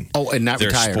playing. Oh, and not their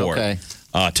retired. sport. Okay.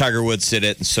 Tiger Woods did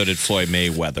it, and so did Floyd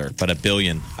Mayweather. But $1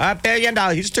 billion. $1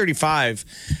 billion. He's 35.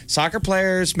 Soccer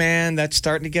players, man, that's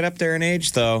starting to get up there in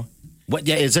age, though. What?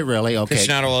 Yeah, is it really? Okay.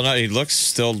 Cristiano Ronaldo, he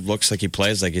still looks like he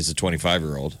plays like he's a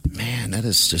 25-year-old. Man, that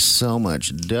is just so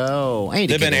much dough.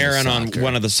 They've been airing on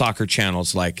one of the soccer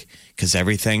channels, because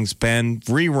everything's been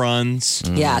reruns.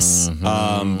 Yes.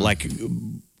 Like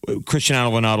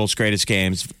Cristiano Ronaldo's greatest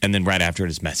games, and then right after it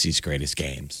is Messi's greatest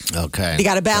games. Okay. You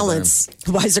got to balance.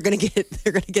 Otherwise, they're going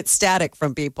to get static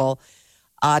from people.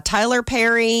 Tyler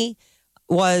Perry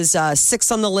was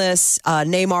sixth on the list.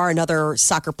 Neymar, another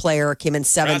soccer player, came in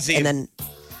seventh. Brazil. And then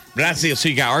Brazil. So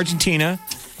you got Argentina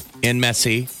and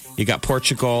Messi. You got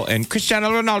Portugal and Cristiano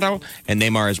Ronaldo. And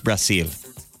Neymar is Brazil.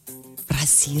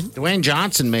 Brazil. Dwayne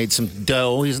Johnson made some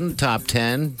dough. He's in the top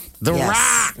 10. The Yes.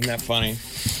 Rock. Isn't that funny?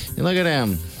 Look at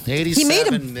him. He made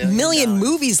a $87 million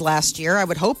movies last year. I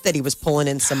would hope that he was pulling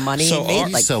in some money. So He made our,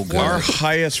 like so good. our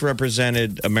highest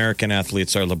represented American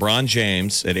athletes are LeBron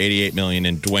James at $88 million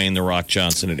and Dwayne "The Rock"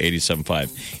 Johnson at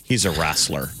 $87.5. He's a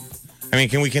wrestler. I mean,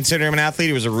 can we consider him an athlete?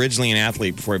 He was originally an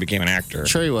athlete before he became an actor.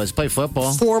 Sure he was. Played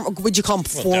football. would you call him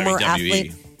former WWE.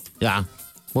 athlete? Yeah.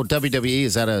 Well, WWE,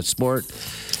 is that a sport?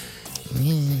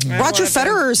 Roger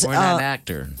Federer's Or not an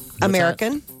actor? What's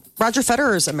American. Roger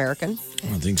Federer's American. I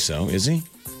don't think so. Is he?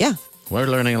 Yeah. that? We're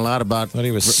learning a lot about Thought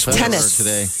he was Federer Tennis.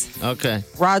 today. Okay.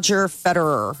 Roger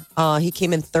Federer. He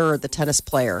came in third, the tennis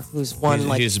player who's won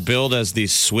He's billed as the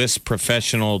Swiss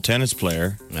professional tennis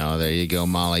player. No, there you go,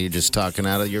 Molly. You're just talking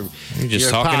out of your You're just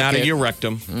your talking out of pocket. your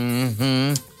rectum.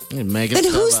 You're making And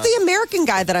stuff who's up. the American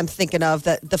guy that I'm thinking of,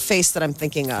 the face that I'm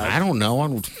thinking of? I don't know.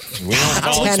 We don't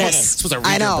call it Tennis. Supposed to read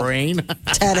I know. your brain.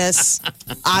 Tennis.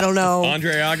 I don't know.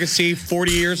 Andre Agassi,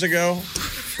 40 years ago.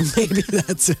 Maybe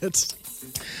that's it.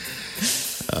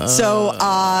 So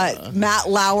Matt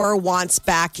Lauer wants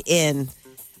back in.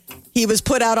 He was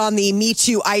put out on the Me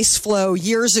Too ice floe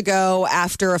years ago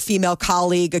after a female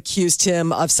colleague accused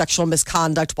him of sexual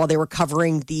misconduct while they were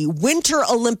covering the Winter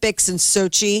Olympics in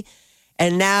Sochi.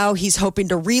 And now he's hoping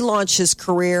to relaunch his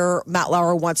career. Matt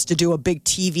Lauer wants to do a big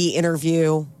TV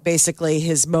interview, basically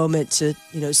his moment to,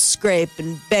 scrape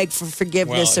and beg for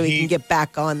forgiveness so he can get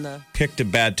back on the... Picked a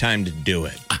bad time to do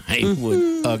it. I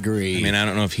would agree. I mean, I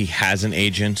don't know if he has an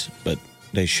agent, but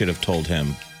they should have told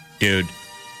him, dude,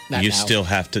 still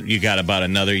have to, you got about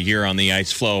another year on the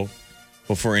ice floe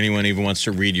before anyone even wants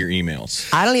to read your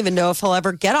emails. I don't even know if he'll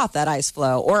ever get off that ice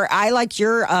floe. Or I like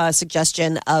your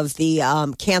suggestion of the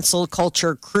cancel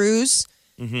culture cruise,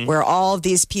 where all of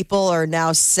these people are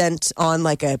now sent on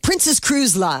like a Princess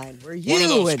Cruise Line. Where you one of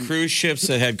those cruise ships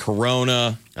that had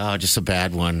Corona. Oh, just a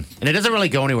bad one. And it doesn't really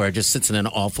go anywhere. It just sits in an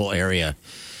awful area,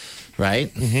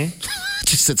 right? Mm-hmm.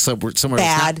 Just sits somewhere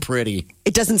bad. It's not pretty.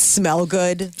 It doesn't smell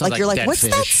good. Like you're like, what's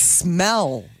fish. that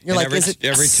smell? You're and like,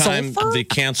 every time they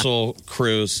cancel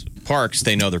cruise parks,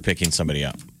 they know they're picking somebody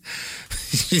up.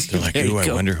 They're like, ooh,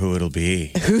 I wonder who it'll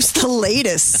be. Who's the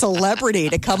latest celebrity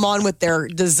to come on with their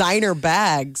designer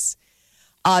bags?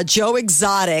 Joe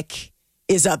Exotic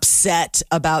is upset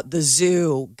about the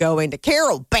zoo going to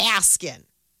Carol Baskin.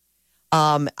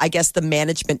 I guess the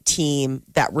management team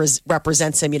that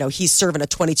represents him, he's serving a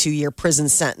 22-year prison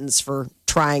sentence for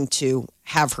trying to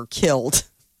have her killed.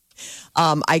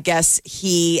 I guess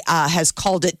he has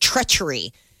called it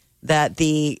treachery that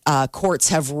the courts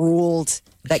have ruled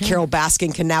that Carol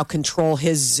Baskin can now control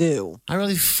his zoo. I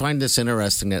really find this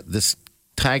interesting that this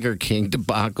Tiger King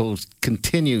debacle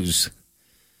continues.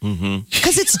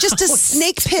 Because it's just a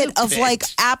snake pit of like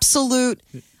absolute...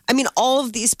 I mean, all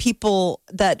of these people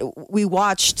that we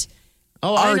watched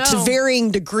are to varying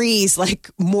degrees like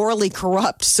morally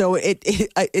corrupt. So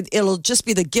it'll just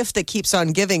be the gift that keeps on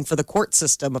giving for the court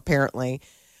system, apparently.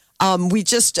 We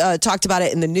just talked about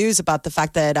it in the news about the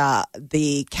fact that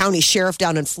the county sheriff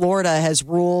down in Florida has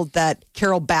ruled that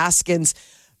Carol Baskin's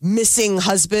missing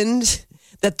husband,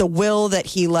 that the will that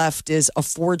he left is a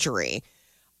forgery.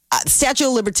 Statute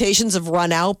of limitations have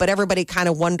run out, but everybody kind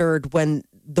of wondered when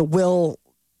the will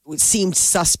seemed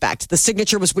suspect. The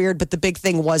signature was weird, but the big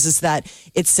thing is that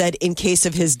it said in case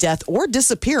of his death or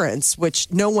disappearance, which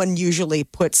no one usually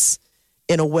puts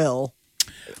in a will.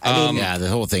 I mean, the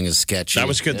whole thing is sketchy. That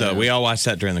was good, though. We all watched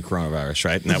that during the coronavirus,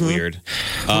 right? Isn't that weird?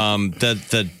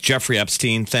 The Jeffrey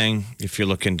Epstein thing, if you're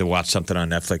looking to watch something on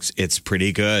Netflix, it's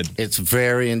pretty good. It's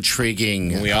very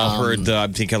intriguing. We all heard, I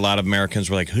think a lot of Americans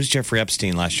were like, who's Jeffrey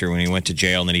Epstein last year when he went to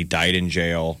jail and then he died in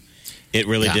jail? It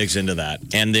really digs into that.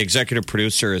 And the executive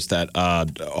producer is that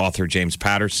author James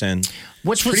Patterson.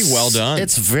 Which was pretty well done.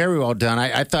 It's very well done.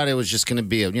 I thought it was just going to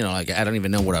be, I don't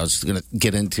even know what I was going to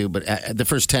get into, but the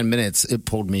first 10 minutes, it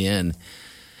pulled me in.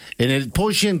 And it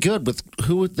pulls you in good with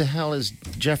who the hell is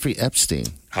Jeffrey Epstein?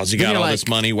 How's he got all this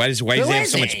money? Why does he have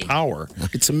so much power?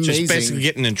 It's amazing. Just basically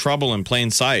getting in trouble in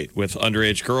plain sight with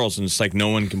underage girls, and it's like no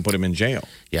one can put him in jail.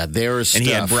 Yeah, there is stuff. And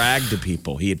he had bragged to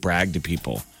people.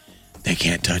 They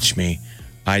can't touch me.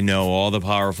 I know all the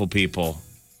powerful people.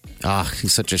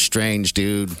 He's such a strange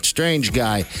dude. Strange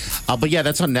guy. But yeah,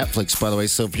 that's on Netflix, by the way.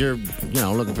 So if you're,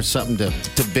 looking for something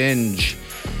to binge,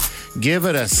 give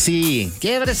it a C.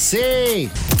 Give it a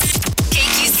C.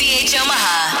 KQCH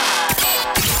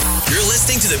Omaha. You're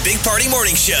listening to the Big Party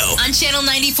Morning Show On Channel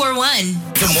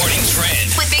 94.1. The Morning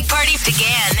Trend With Big Party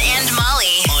began and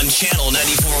Molly. on Channel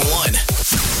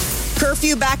 94.1.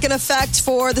 Curfew back in effect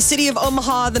for the city of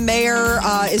Omaha. The mayor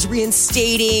is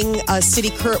reinstating a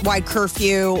city-wide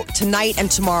curfew tonight and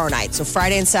tomorrow night. So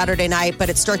Friday and Saturday night, but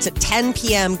it starts at 10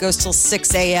 p.m., goes till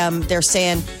 6 a.m. They're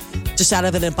saying just out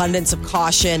of an abundance of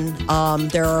caution.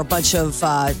 There are a bunch of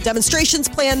demonstrations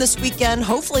planned this weekend.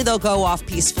 Hopefully they'll go off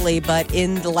peacefully, but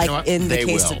in the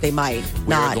case that they might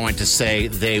not. We're going to say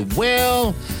they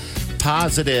will.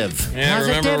 Positive. Yeah,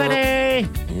 Positivity.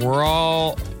 Remember, we're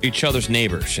all each other's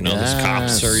neighbors. Those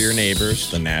cops are your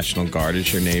neighbors. The National Guard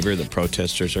is your neighbor. The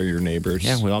protesters are your neighbors.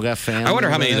 Yeah, we all got family. I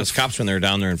wonder how many of those cops, when they're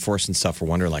down there enforcing stuff, were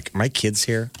wondering, like, are my kids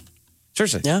here?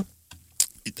 Seriously. Yeah.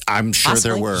 I'm sure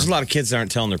there were. There's a lot of kids that aren't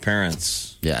telling their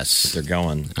parents. Yes. They're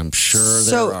going. I'm sure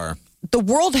there are. The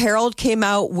World Herald came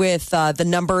out with the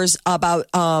numbers. About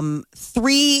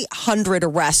 300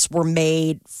 arrests were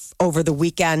made over the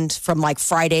weekend from like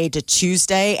Friday to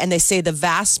Tuesday. And they say the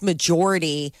vast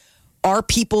majority are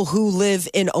people who live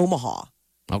in Omaha.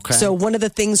 Okay. So one of the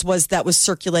things that was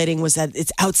circulating was that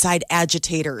it's outside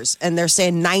agitators. And they're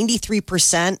saying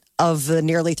 93% of the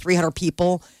nearly 300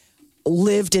 people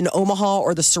lived in Omaha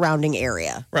or the surrounding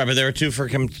area. Right, but there are 2 for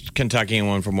Kentucky and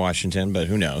 1 from Washington, but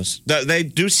who knows? They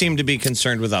do seem to be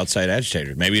concerned with outside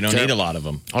agitators. Maybe you don't need a lot of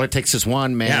them. All it takes is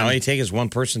one, man. Yeah, all you take is one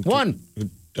person. Who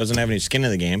doesn't have any skin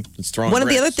in the game. It's throwing One of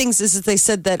the bricks. other things is that they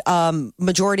said that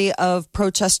majority of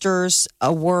protesters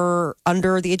were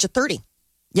under the age of 30,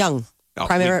 young,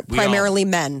 primarily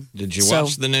men. Did you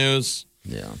watch the news?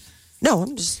 Yeah. No,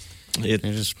 I'm just...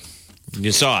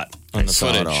 You saw it on the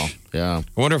footage. All. Yeah.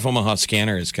 I wonder if Omaha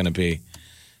Scanner is going to be.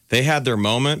 They had their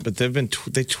moment, but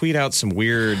they tweet out some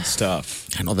weird stuff.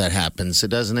 I know that happens,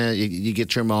 doesn't it? You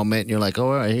get your moment, and you're like, "Oh,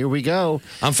 all right, here we go."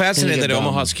 I'm fascinated that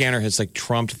Omaha Scanner has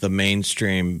trumped the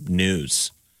mainstream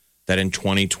news. That in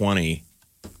 2020,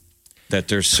 that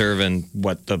they're serving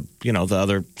what the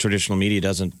other traditional media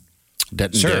doesn't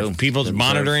serve. People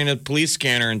monitoring a police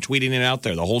scanner and tweeting it out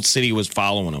there. The whole city was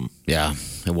following them. Yeah,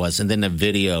 it was. And then the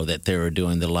video that they were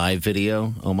doing, the live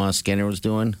video Omaha Scanner was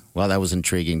doing, well, that was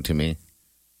intriguing to me.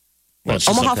 Well, it's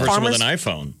just Omaha a person farmers with an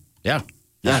iPhone. Yeah.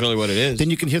 That's really what it is. Then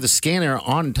you can hear the scanner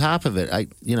on top of it. I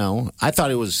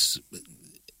thought it was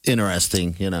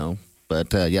interesting,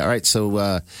 But all right.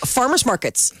 So farmers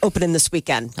markets opening this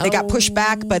weekend. They got pushed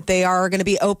back, but they are going to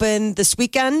be open this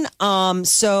weekend.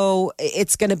 So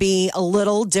it's going to be a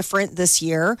little different this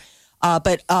year.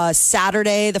 But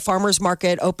Saturday, the farmers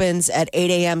market opens at 8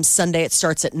 a.m. Sunday, it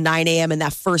starts at 9 a.m. And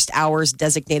that first hour is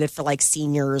designated for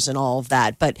seniors and all of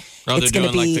that. But it's going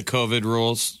to be the COVID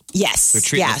rules. Yes, they're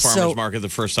treating the farmers market the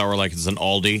first hour like it's an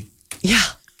Aldi. Yeah.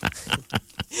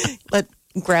 Let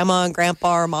grandma and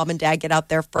grandpa or mom and dad get out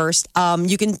there first.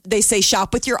 They say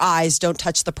shop with your eyes, don't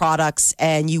touch the products,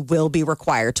 and you will be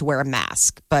required to wear a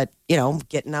mask. But,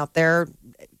 getting out there,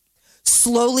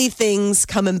 slowly things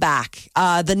coming back.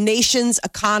 The nation's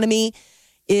economy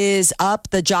is up.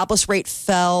 The jobless rate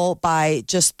fell by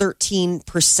just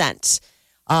 13%.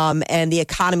 And the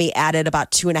economy added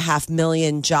about 2.5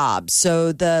 million jobs.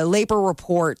 So the labor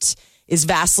report is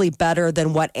vastly better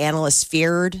than what analysts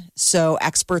feared. So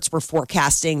experts were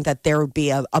forecasting that there would be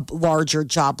a larger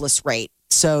jobless rate.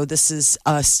 So this is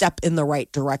a step in the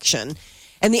right direction.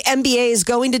 And the NBA is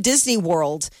going to Disney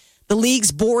World. The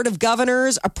league's board of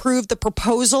governors approved the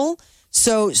proposal.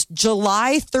 So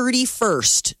July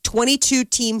 31st,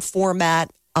 22-team format.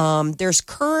 There's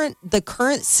the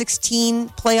current 16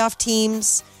 playoff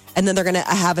teams, and then they're going to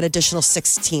have an additional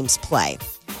 6 teams play.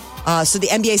 So the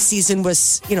NBA season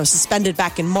was, suspended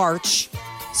back in March.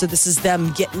 So this is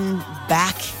them getting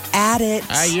back at it.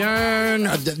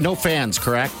 No fans,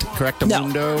 correct? Correct,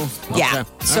 Mundo? No. Yeah.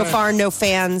 Okay. So far, no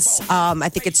fans. I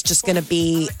think it's just going to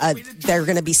be, they're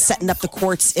going to be setting up the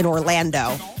courts in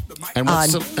Orlando. And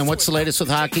what's the latest with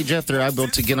hockey, Jeff? They're able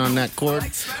to get on that court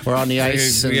or on the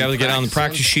ice? We're able to get on the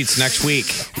practice sheets next week.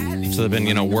 So they've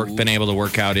been, been able to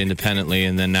work out independently,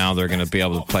 and then now they're going to be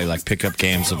able to play pickup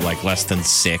games of less than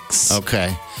 6.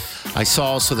 Okay. I saw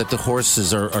also that the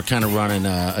horses are kind of running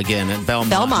again at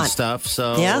Belmont and stuff.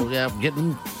 So yeah,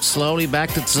 getting slowly back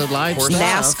to the live stuff.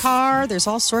 NASCAR. There's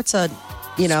all sorts of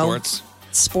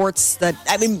sports that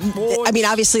I mean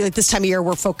obviously this time of year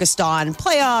we're focused on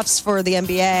playoffs for the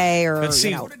NBA or but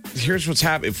see, here's what's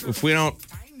happening. If we don't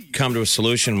come to a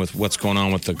solution with what's going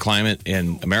on with the climate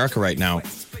in America right now,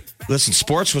 listen,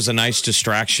 sports was a nice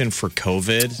distraction for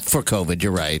COVID. For COVID,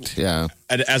 you're right. Yeah.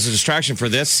 As a distraction for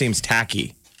this seems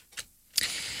tacky.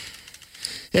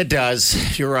 It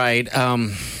does. You're right.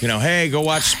 Hey, go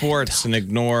watch sports and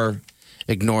ignore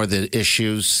the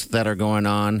issues that are going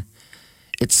on.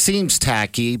 It seems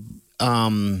tacky a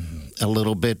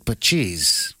little bit, but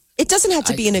geez. It doesn't have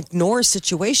to be an ignore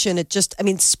situation. It just,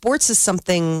 sports is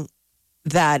something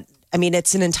that,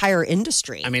 it's an entire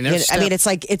industry. It's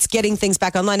like it's getting things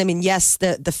back online. Yes,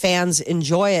 the fans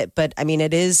enjoy it, but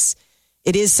it is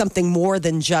something more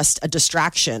than just a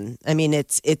distraction.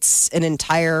 It's an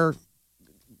entire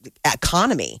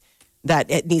economy that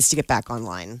it needs to get back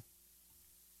online.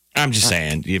 I'm just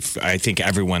saying, I think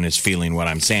everyone is feeling what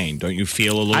I'm saying. Don't you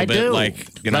feel a little bit like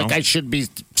I should be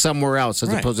somewhere else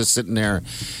as opposed to sitting there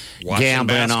watching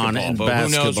gambling on it? But who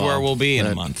knows where we'll be in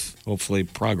a month? Hopefully,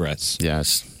 progress.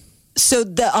 Yes. So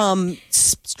the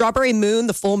strawberry moon,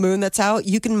 the full moon that's out,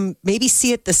 you can maybe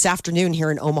see it this afternoon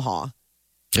here in Omaha.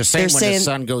 They're saying when the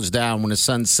sun goes down, when the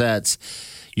sun sets,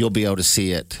 you'll be able to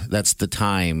see it. That's the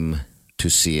time to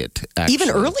see it. Actually. Even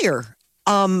earlier.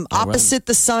 Opposite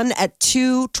the sun at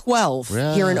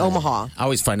 2:12 here in Omaha. I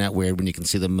always find that weird when you can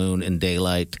see the moon in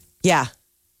daylight. Yeah.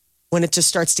 When it just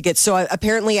starts to get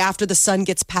apparently after the sun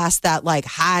gets past that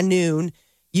high noon,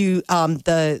 you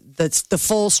the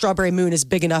full strawberry moon is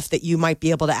big enough that you might be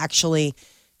able to actually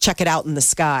check it out in the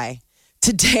sky.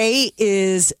 Today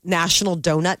is National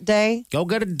Donut Day. Go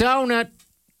get a donut.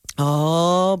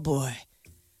 Oh, boy.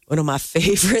 One of my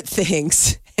favorite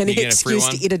things. Any excuse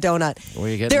to eat a donut. Where are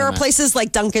you getting there are them at? places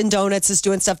like Dunkin' Donuts is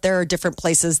doing stuff. There are different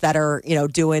places that are,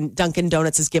 doing Dunkin'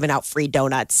 Donuts is giving out free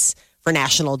donuts for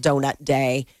National Donut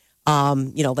Day.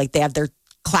 Like they have their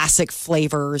classic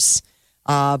flavors.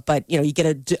 But, you get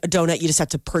a donut, you just have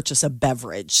to purchase a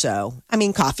beverage. So,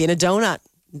 coffee and a donut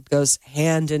goes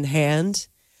hand in hand.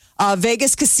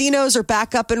 Vegas casinos are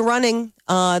back up and running.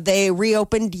 They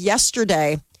reopened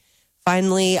yesterday,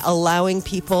 finally allowing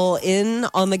people in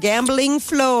on the gambling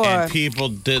floor. And people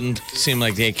didn't seem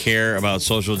like they care about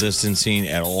social distancing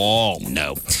at all.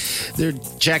 No. They're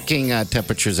checking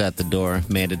temperatures at the door,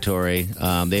 mandatory.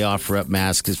 They offer up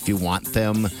masks if you want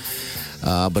them.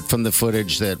 But from the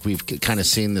footage that we've kind of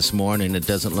seen this morning, it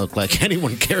doesn't look like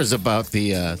anyone cares about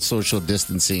the social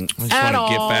distancing I just want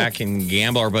to get back and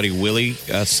gamble. Our buddy Willie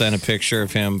sent a picture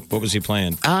of him. What was he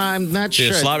playing? I'm not sure.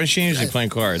 A slot machine or was he playing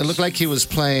cards? It looked like he was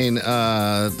playing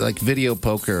like video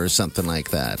poker or something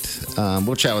like that.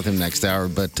 We'll chat with him next hour,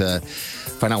 but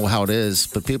find out how it is.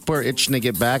 But people are itching to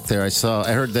get back there.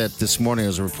 I heard that this morning there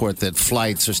was a report that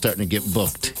flights are starting to get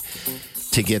booked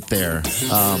to get there.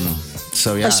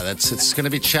 So yeah, it's going to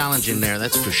be challenging there.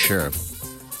 That's for sure.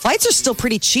 Flights are still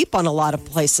pretty cheap on a lot of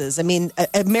places.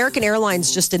 American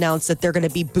Airlines just announced that they're going to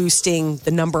be boosting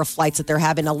the number of flights that they're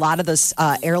having. A lot of those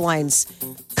airlines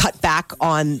cut back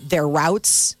on their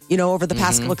routes, over the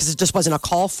past couple, because it just wasn't a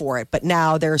call for it. But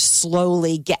now they're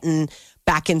slowly getting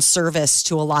back in service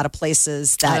to a lot of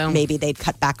places that maybe they'd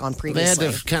cut back on previously.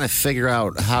 They had to kind of figure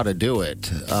out how to do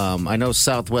it. I know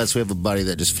Southwest, we have a buddy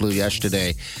that just flew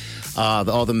yesterday.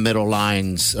 All the middle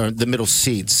lines, or the middle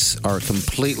seats, are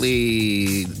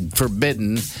completely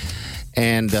forbidden.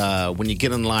 And when you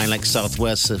get in line like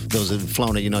Southwest, those that have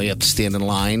flown it, you have to stand in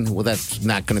line. Well, that's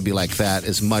not going to be like that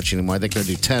as much anymore. They're going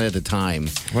to do 10 at a time.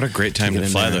 What a great time to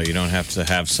fly, though. You don't have to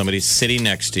have somebody sitting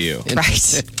next to you.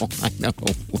 Right. I know.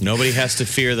 Nobody has to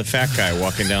fear the fat guy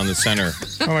walking down the center.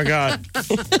 Oh, my God.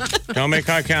 Don't make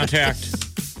eye contact.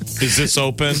 Is this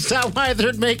open? Is that why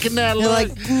they're making that You're look?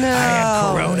 like, no. I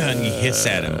have Corona, and you hiss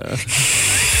at him.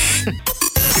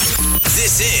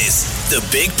 This is the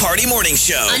Big Party Morning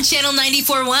Show. On Channel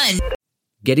 94.1.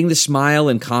 Getting the smile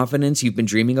and confidence you've been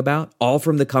dreaming about, all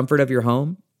from the comfort of your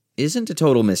home, isn't a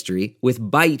total mystery with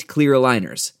Byte clear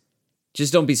aligners.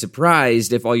 Just don't be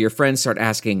surprised if all your friends start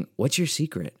asking, "What's your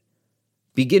secret?"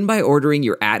 Begin by ordering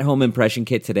your at-home impression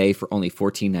kit today for only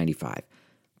 $14.95.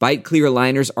 Byte clear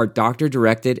aligners are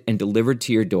doctor-directed and delivered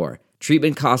to your door.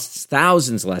 Treatment costs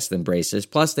thousands less than braces,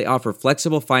 plus they offer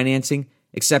flexible financing,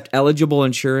 accept eligible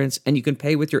insurance, and you can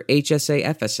pay with your HSA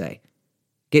FSA.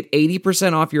 Get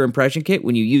 80% off your impression kit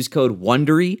when you use code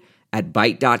WONDERY at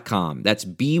Byte.com. That's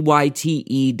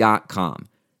BYTE.com.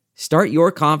 Start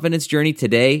your confidence journey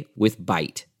today with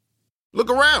Byte.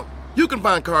 Look around. You can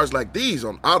find cars like these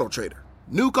on AutoTrader.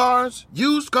 New cars,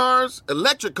 used cars,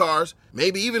 electric cars,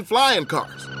 maybe even flying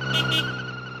cars.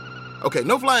 Okay,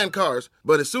 no flying cars,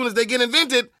 but as soon as they get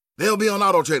invented, they'll be on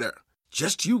AutoTrader.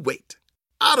 Just you wait.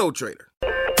 AutoTrader.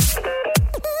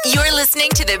 You're listening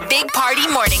to the Big Party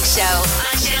Morning Show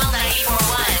on Channel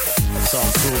 94.1. Saw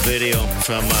a cool video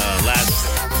from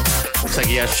looks like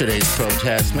yesterday's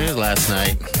protest. Maybe it was last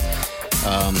night.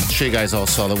 I'm sure you guys all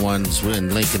saw the ones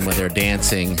in Lincoln where they're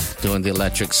dancing, doing the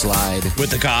electric slide.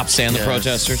 With the cops and the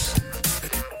protesters?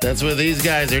 That's what these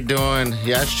guys are doing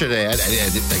yesterday. I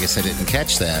guess I didn't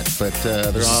catch that, but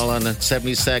they're all on the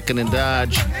 72nd and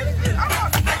Dodge.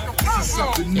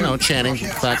 Chanting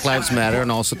Black Lives Matter,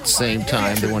 and also at the same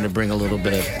time, they wanted to bring a little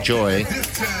bit of joy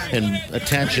and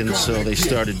attention, so they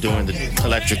started doing the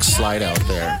electric slide out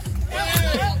there.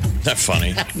 Isn't that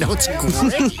funny? No, it's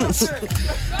great.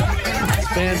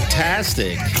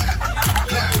 Fantastic.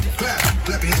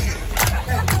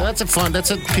 That's a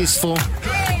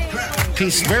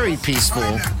very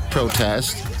peaceful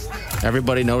protest.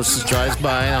 Everybody notices, drives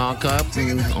by, honk up,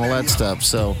 and all that stuff.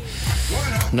 So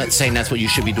I'm not saying that's what you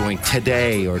should be doing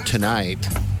today or tonight.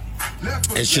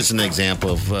 It's just an example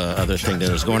of other things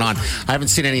that is going on. I haven't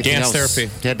seen anything else. Dance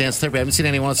therapy. Yeah, dance therapy. I haven't seen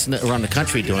anyone else around the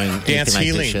country doing dance anything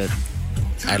healing. like this shit.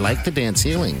 I like the dance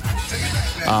healing.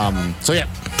 So yeah,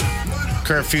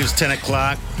 curfew's 10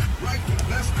 o'clock.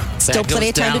 Still plenty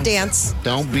of time to dance.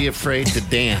 Don't be afraid to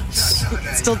dance.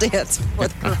 Still dance before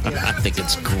the curfew. I think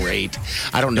it's great.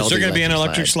 I don't know. Is there going to be an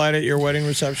electric slide at your wedding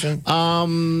reception? Are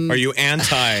you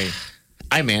anti?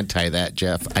 I'm anti that,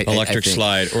 Jeff. Electric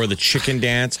slide or the chicken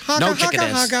dance. No chicken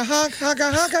dance.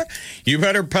 You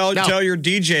better tell your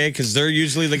DJ because they're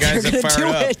usually the guys that fire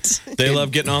it up. They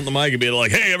love getting on the mic and being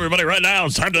like, "Hey, everybody, right now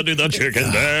it's time to do the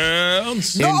chicken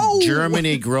dance." In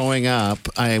Germany, growing up,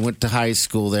 I went to high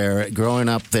school there. Growing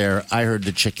up there, I heard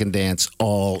the chicken dance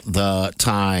all the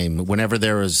time. Whenever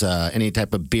there was any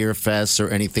type of beer fest or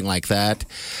anything like that,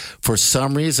 for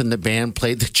some reason the band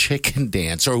played the chicken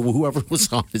dance or whoever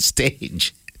was on the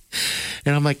stage.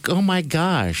 And I'm like, oh my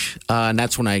gosh. And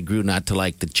that's when I grew not to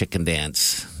like the chicken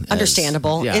dance.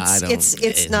 Understandable.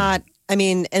 It's not, I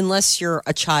mean, unless you're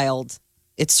a child,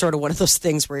 it's sort of one of those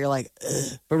things where you're like,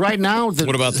 ugh. But right now.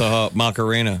 What about the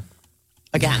Macarena?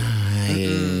 Again.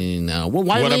 No. Well,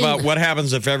 what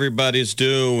happens if everybody's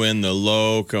doing the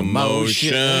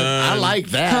locomotion? I like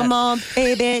that. Come on,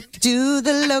 baby, do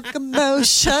the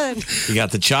locomotion. You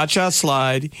got the cha-cha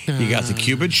slide. You got the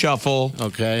Cupid shuffle.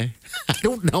 Okay. I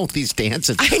don't know these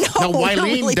dances. I know. No, Wileen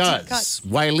really does.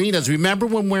 Wileen does. Remember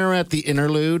when we were at the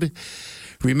interlude?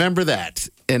 Remember that?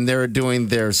 And they're doing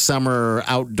their summer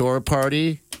outdoor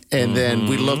party. And then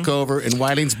we look over and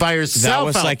Wileen's by herself. That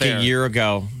was like there. a year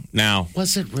ago now.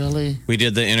 Was it really? We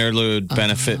did the interlude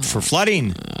benefit for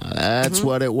flooding. That's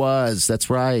what it was. That's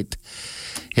right.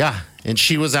 Yeah. And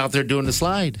she was out there doing the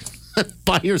slide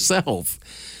by herself.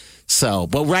 So,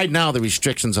 but right now, the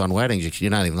restrictions on weddings,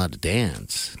 you're not even allowed to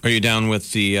dance. Are you down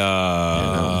with the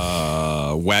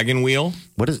wagon wheel?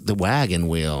 What is the wagon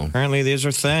wheel? Apparently, these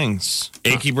are things.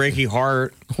 Achy breaky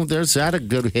heart. Well, there's that a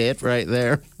good hit right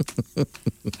there.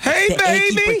 Hey,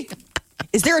 baby!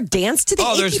 Is there a dance to the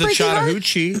Oh, there's the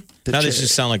Chattahoochee? Chattahoochee. Now, this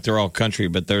just sound like they're all country,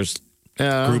 but there's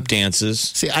group dances.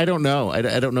 See, I don't know. I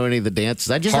don't know any of the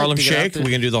dances. I just Harlem like to Shake. We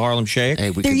can do the Harlem Shake.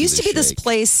 Hey, there used to be this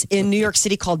place in New York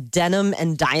City called Denim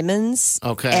and Diamonds.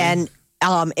 Okay. And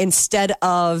instead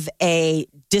of a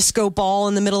disco ball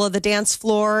in the middle of the dance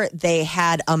floor, they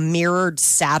had a mirrored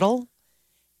saddle.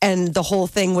 And the whole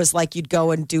thing was like you'd go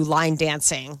and do line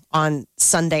dancing on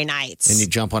Sunday nights. And you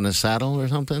jump on a saddle or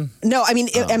something? No, I mean,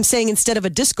 I'm saying instead of a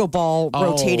disco ball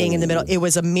rotating in the middle, it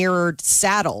was a mirrored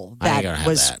saddle that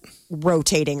was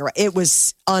rotating. It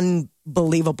was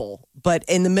unbelievable. But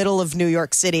in the middle of New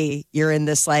York City, you're in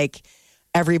this like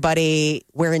everybody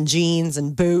wearing jeans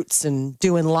and boots and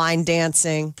doing line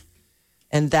dancing.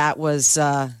 And that was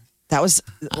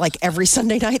like every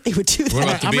Sunday night they would do that. What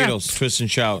about the Beatles? Twist and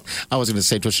Shout. I was going to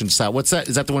say Twist and Shout. What's that?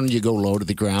 Is that the one you go low to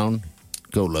the ground?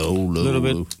 Go low, low. A little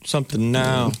bit something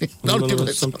now. A little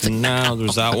bit something now.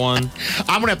 There's that one.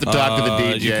 I'm going to have to talk to the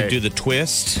DJ. You can do the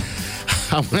Twist.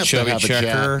 I'm going to Chubby have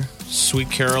Checker. Sweet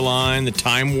Caroline. The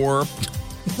Time Warp.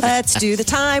 Let's do the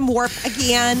Time Warp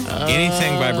again.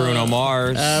 Anything by Bruno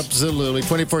Mars. Absolutely.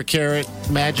 24 karat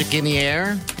magic in the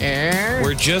air.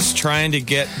 We're just trying to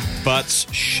get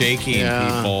butts shaking,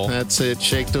 people. That's it.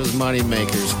 Shake those money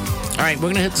makers. All right, we're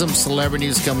going to hit some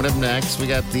celebrities coming up next. We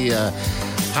got the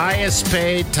highest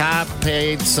paid, top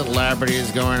paid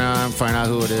celebrities going on. Find out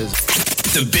who it is.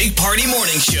 The Big Party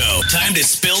Morning Show. Time to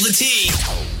spill the tea.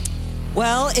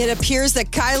 Well, it appears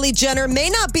that Kylie Jenner may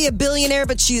not be a billionaire,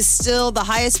 but she's still the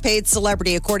highest paid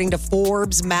celebrity, according to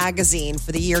Forbes magazine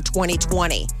for the year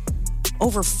 2020.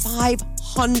 Over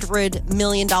 $500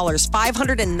 million,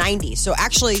 590. So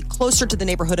actually closer to the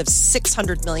neighborhood of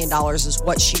 $600 million is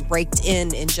what she raked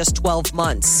in just 12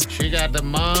 months. She got the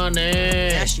money.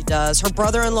 Yeah, she does. Her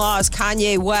brother-in-law is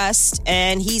Kanye West,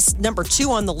 and he's number 2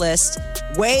 on the list,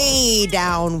 way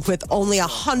down with only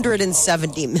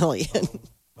 $170 million.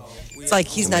 It's like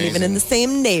he's not even in the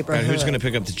same neighborhood. And who's going to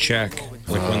pick up the check?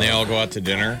 Like when they all go out to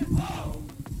dinner?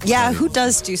 Yeah, who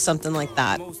does do something like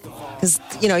that? Because,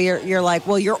 you know, you're like,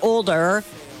 well, you're older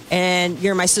and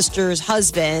you're my sister's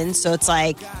husband. So it's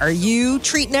like, are you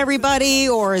treating everybody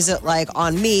or is it like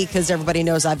on me because everybody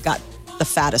knows I've got the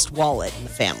fattest wallet in the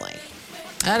family?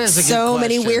 That is a good so question.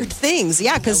 many weird things.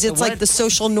 Yeah, because it's like the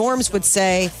social norms would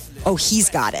say, oh, he's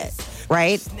got it,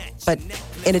 right? But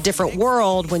in a different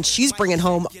world, when she's bringing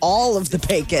home all of the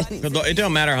bacon. It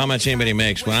don't matter how much anybody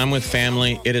makes. When I'm with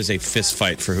family, it is a fist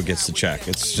fight for who gets the check.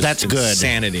 It's just good.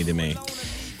 Insanity to me.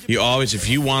 You always, if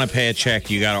you want to pay a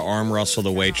check, you got to arm wrestle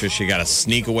the waitress. You got to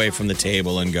sneak away from the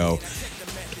table and go,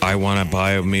 I want to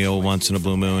buy a meal once in a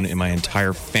blue moon, and my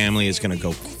entire family is going to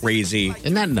go crazy.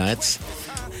 Isn't that nuts?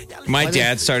 My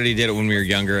dad started, he did it when we were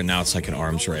younger, and now it's like an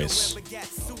arms race.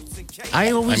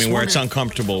 I mean, where it's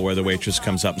uncomfortable, where the waitress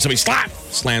comes up and somebody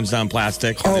slams down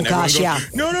plastic. Oh, and gosh, goes, yeah.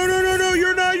 No,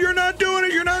 you're not doing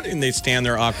it, you're not. And they stand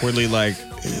there awkwardly like,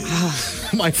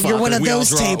 my father. You're one of those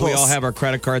tables. We all have our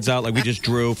credit cards out like we just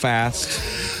drew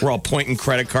fast. We're all pointing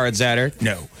credit cards at her.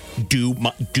 No, do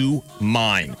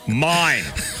mine. Mine.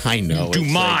 I know. Do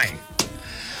mine.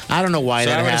 I don't know why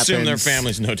that I would happens. assume their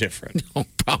family's no different. No,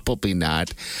 probably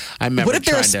not. I remember. What if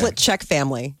they're a split check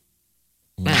family?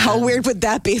 How weird would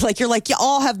that be? Like, you're like, you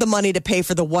all have the money to pay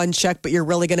for the one check, but you're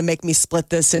really going to make me split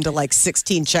this into like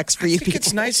 16 checks for you people.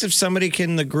 It's nice if somebody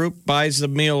the group buys the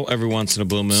meal every once in a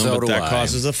blue moon, So but do that I.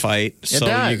 causes a fight. It So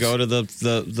does. you go to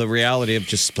the reality of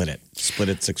just split it. Split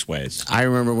it 6 ways. I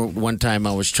remember one time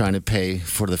I was trying to pay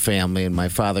for the family, and my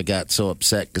father got so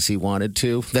upset because he wanted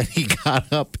to that he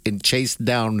got up and chased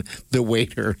down the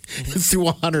waiter and threw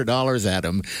 $100 at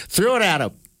him. Threw it at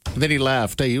him. And then he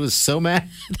left. He was so mad.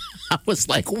 I was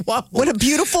like, whoa. When a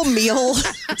beautiful meal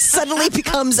suddenly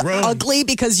becomes ugly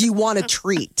because you want a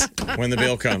treat. When the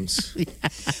bill comes.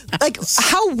 Like,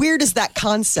 how weird is that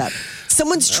concept?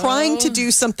 Someone's trying to do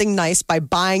something nice by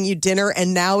buying you dinner,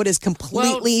 and now it is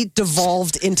completely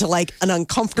devolved into like an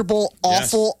uncomfortable,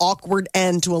 awful, awkward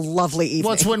end to a lovely evening.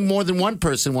 Well, it's when more than one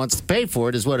person wants to pay for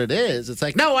it is what it is. It's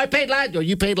like, no, I paid last, or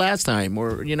you paid last time,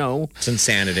 or, It's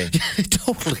insanity. It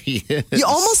totally is. You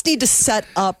almost need to set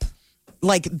up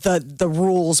like the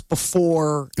rules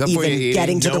before Before even you eat.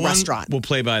 getting to No the one restaurant. will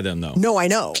play by them, though. No, I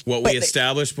know. What But we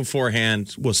established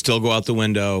beforehand will still go out the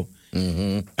window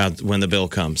when the bill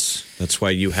comes. That's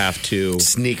why you have to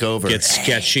Sneak over. get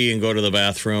sketchy and go to the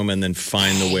bathroom and then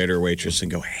find the waiter or waitress and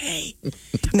go, hey, and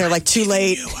they're like, too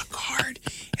late. you a card.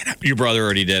 And your brother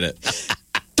already did it.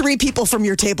 3 people from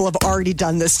your table have already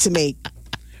done this to me.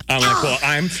 I'm like, well,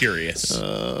 I'm furious.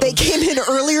 They came in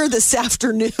earlier this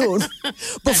afternoon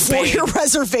before your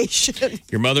reservation.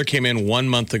 Your mother came in 1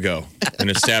 month ago and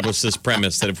established this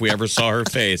premise that if we ever saw her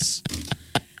face,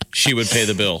 she would pay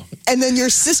the bill. And then your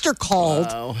sister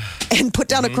called and put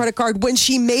down a credit card when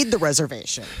she made the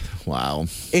reservation. Wow.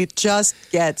 It just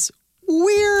gets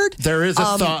weird. There is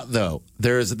a thought, though.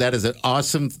 That is an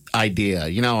awesome idea.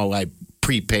 You know, I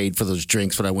prepaid for those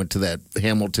drinks when I went to that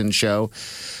Hamilton show.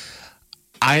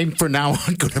 I'm for now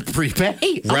on going to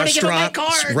prepay.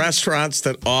 Restaurants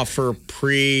that offer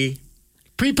prepay.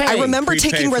 I remember Prepay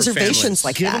taking for reservations families.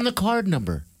 like Give that. them the card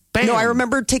number. Bam. No, I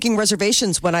remember taking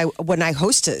reservations when I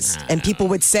hosted, and people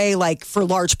would say like for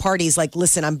large parties, like,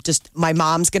 listen, my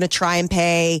mom's going to try and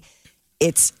pay.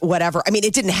 It's whatever. I mean,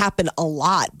 it didn't happen a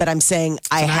lot, but I'm saying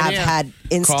I have idea. had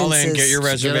instances. call in, get your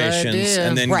reservations, idea.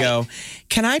 and then Right. go,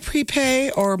 can I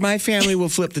prepay or my family will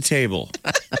flip the table?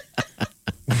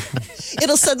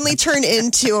 It'll suddenly turn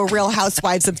into a Real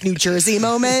Housewives of New Jersey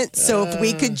moment. So if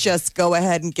we could just go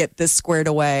ahead and get this squared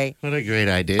away. What a great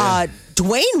idea.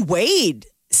 Dwayne Wade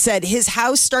said his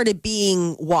house started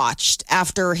being watched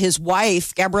after his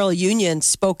wife, Gabrielle Union,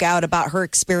 spoke out about her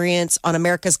experience on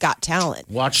America's Got Talent.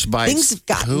 Watched by Things have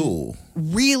gotten who?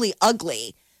 really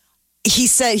ugly. He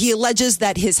said he alleges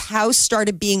that his house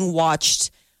started being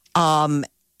watched, and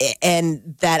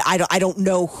that I don't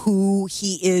know who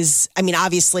he is. I mean,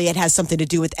 obviously, it has something to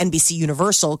do with NBC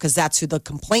Universal because that's who the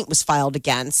complaint was filed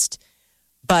against.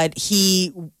 But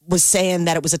he was saying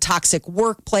that it was a toxic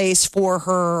workplace for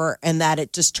her and that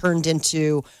it just turned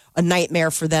into a nightmare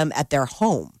for them at their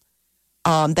home.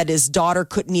 That his daughter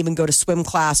couldn't even go to swim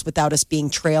class without us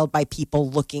being trailed by people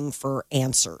looking for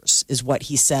answers, is what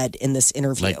he said in this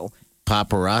interview. Like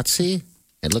paparazzi?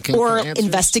 And looking Or for answers?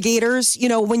 investigators. You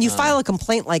know, when you file a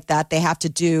complaint like that, they have to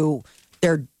do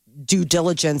their due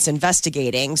diligence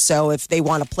investigating. So if they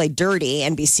want to play dirty,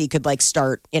 NBC could like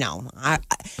start,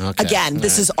 again,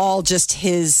 this is all just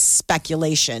his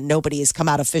speculation. Nobody has come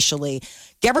out officially.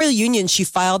 Gabrielle Union, she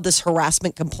filed this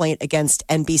harassment complaint against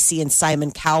NBC and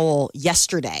Simon Cowell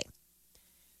yesterday.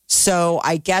 So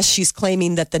I guess she's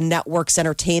claiming that the network's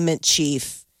entertainment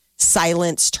chief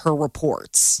silenced her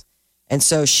reports. And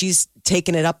so she's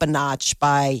taken it up a notch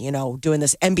by, doing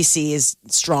this. NBC is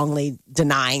strongly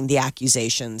denying the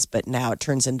accusations, but now it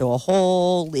turns into a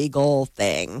whole legal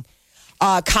thing.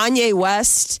 Kanye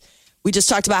West, we just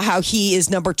talked about how he is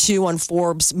number 2 on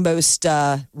Forbes' most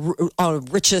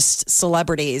richest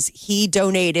celebrities. He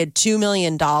donated $2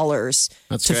 million to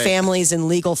great. families and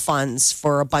legal funds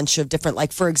for a bunch of different,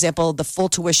 like, for example, the full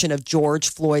tuition of George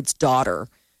Floyd's daughter.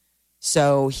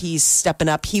 So he's stepping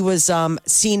up. He was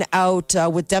seen out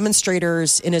with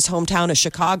demonstrators in his hometown of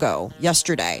Chicago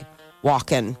yesterday,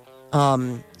 walking.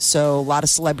 So a lot of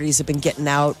celebrities have been getting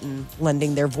out and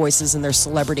lending their voices and their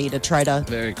celebrity to try to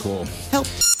Very cool. help.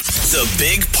 The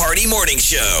Big Party Morning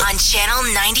Show. On Channel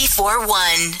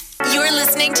 94.1. You're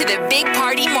listening to the Big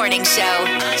Party Morning Show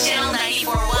on Channel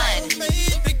 94.1.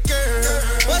 Baby girl,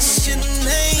 what's your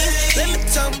name? Let me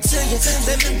talk to you.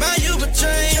 Let me buy you a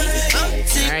drink.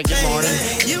 All right, good morning.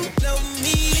 You know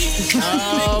me.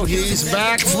 Oh, he's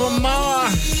back for more.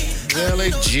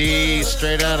 Willie G,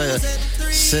 straight out of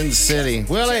Sin City.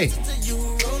 Willie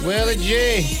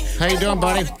G, how you doing,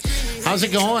 buddy? How's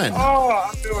it going?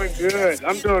 Oh, I'm doing good.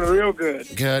 I'm doing real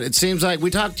good. Good. It seems like we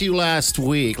talked to you last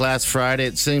Friday.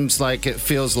 It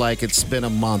feels like it's been a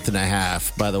month and a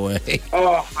half, by the way.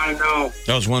 Oh, I know.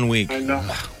 That was 1 week. I know.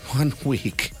 1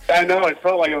 week. I know. It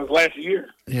felt like it was last year.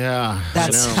 Yeah.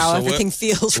 That's how everything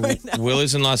feels right now.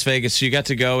 Willie's in Las Vegas. So you got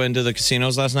to go into the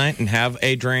casinos last night and have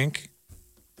a drink?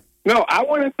 No, I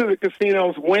went into the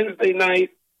casinos Wednesday night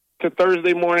to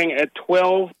Thursday morning at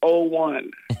 12:01.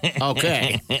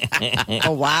 Okay.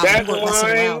 Oh, wow. That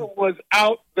line was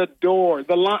out the door.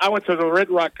 I went to the Red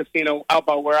Rock Casino out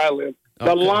by where I live.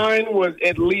 The line was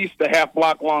at least a half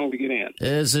block long to get in.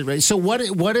 Is it right? So what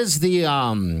is the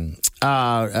how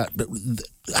are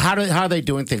they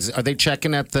doing things? Are they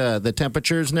checking at the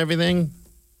temperatures and everything?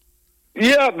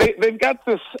 Yeah, they've got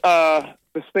this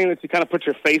thing that you kind of put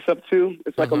your face up to.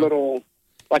 It's like a little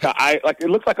it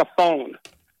looks like a phone.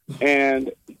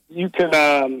 And you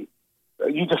can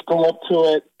you just go up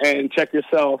to it and check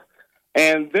yourself.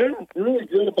 And they're really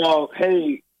good about,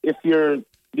 hey, if your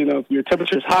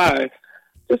temperature's high,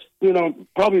 just,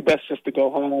 probably best just to go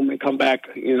home and come back,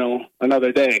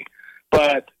 another day.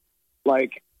 But,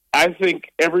 I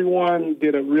think everyone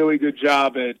did a really good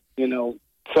job at,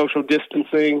 social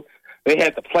distancing. They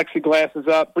had the plexiglasses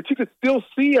up, but you could still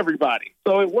see everybody.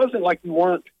 So it wasn't like you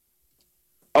weren't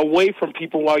away from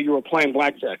people while you were playing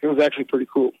blackjack. It was actually pretty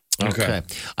cool. Okay.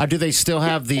 Do they still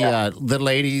have the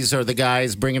ladies or the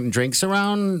guys bringing drinks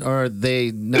around, or are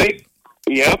they? Yep.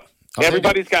 Okay.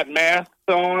 Everybody's got masks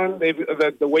on.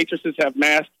 The waitresses have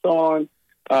masks on.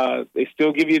 They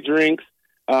still give you drinks.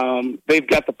 They've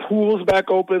got the pools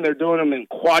back open. They're doing them in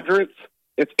quadrants.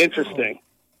 It's interesting.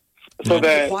 So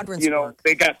that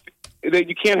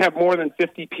you can't have more than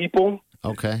 50 people.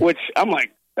 Okay. Which I'm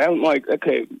like,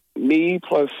 okay, me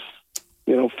plus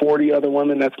 40 other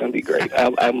women. That's going to be great.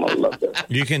 I'm gonna love that.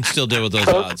 You can still deal with those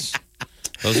odds.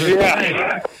 Those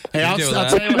are Hey, I'll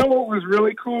tell you what was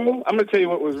really cool. I'm going to tell you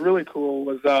what was really cool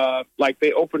was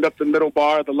they opened up the middle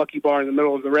bar, the Lucky Bar in the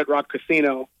middle of the Red Rock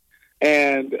Casino,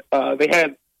 and they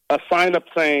had a sign up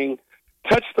saying,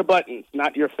 "Touch the buttons,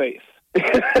 not your face."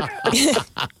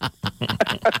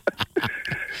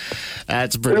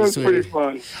 That's pretty it was sweet. Pretty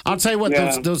fun. I'll tell you what,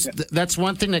 that's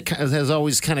one thing that has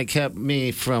always kind of kept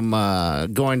me from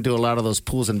going to a lot of those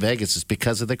pools in Vegas is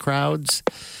because of the crowds.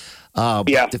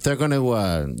 If they're going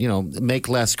to, make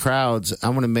less crowds,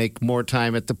 I'm going to make more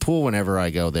time at the pool whenever I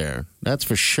go there. That's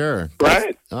for sure.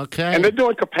 Right. Okay. And they're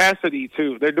doing capacity,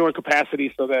 too. They're doing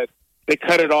capacity so that they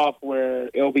cut it off where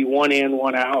it'll be one in,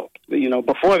 one out.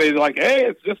 Before they're like, hey,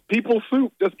 it's just people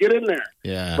soup. Just get in there.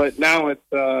 Yeah. But now it's,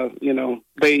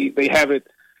 they have it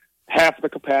half the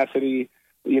capacity.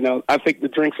 I think the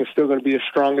drinks are still going to be as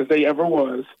strong as they ever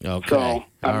was. Okay. So,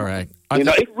 all right.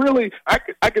 It really,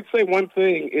 I could say one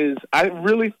thing is I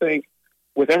really think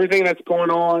with everything that's going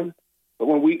on,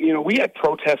 when we had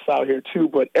protests out here too,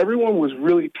 but everyone was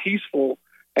really peaceful.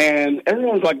 And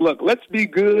everyone's like, look, let's be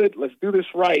good. Let's do this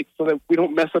right so that we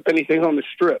don't mess up anything on the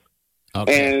strip.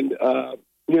 Okay. And,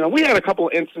 we had a couple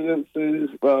of incidences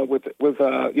with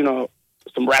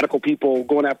some radical people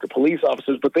going after police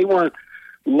officers, but they weren't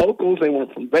locals. They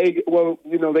weren't from Vegas. Well,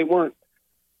 they weren't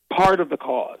part of the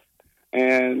cause.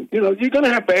 And, you're going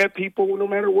to have bad people no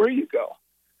matter where you go.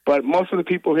 But most of the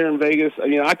people here in Vegas,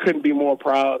 I couldn't be more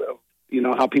proud of,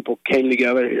 how people came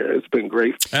together here. It's been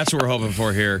great. That's what we're hoping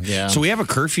for here. Yeah. So we have a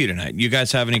curfew tonight. You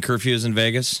guys have any curfews in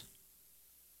Vegas?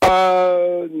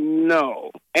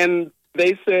 No. And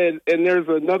they said, and there's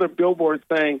another billboard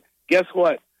saying, guess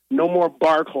what? No more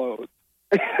bar closed.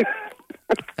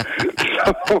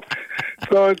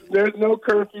 So there's no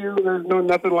curfew. There's no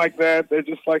nothing like that. They're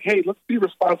just like, hey, let's be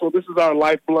responsible. This is our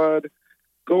lifeblood.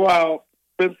 Go out,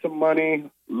 spend some money,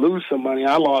 lose some money.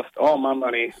 I lost all my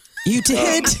money. You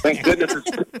did? Thank goodness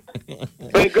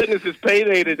it's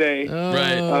payday today.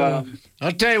 Right.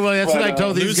 I'll tell you what, that's what I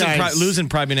told these guys. Losing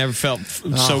probably never felt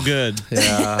so good.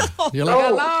 Yeah. You're like, I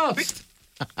lost.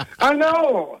 I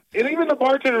know. And even the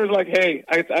bartender was like, hey,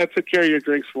 I took care of your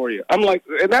drinks for you. I'm like,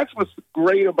 and that's what's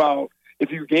great about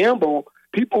if you gamble,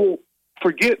 people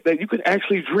forget that you can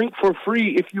actually drink for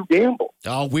free if you gamble.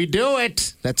 Oh, we do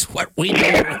it. That's what we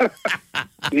do.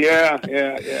 Yeah.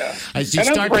 As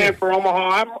And I'm praying for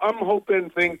Omaha. I'm hoping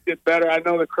things get better. I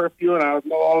know the curfew and I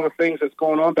know all the things that's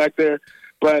going on back there.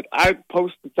 But I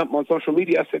posted something on social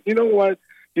media. I said, you know what?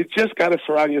 You just got to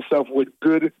surround yourself with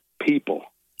good people.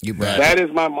 You bet. That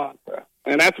is my mantra.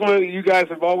 And that's one you guys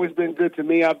have always been good to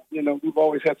me. We've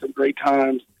always had some great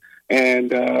times.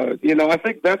 And, I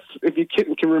think that's, if you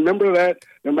can remember that,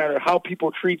 no matter how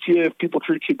people treat you, if people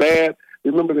treat you bad,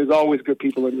 remember, there's always good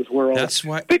people in this world. That's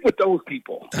why. Stick with those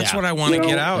people. That's what I want to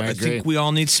get out. I agree. think we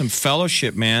all need some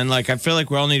fellowship, man. Like, I feel like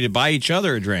we all need to buy each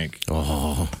other a drink.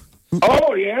 Oh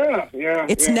yeah.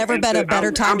 It's never been a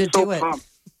better time to do it. Pumped.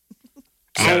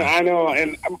 I know,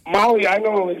 and Molly, I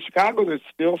know in Chicago there's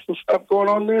still some stuff going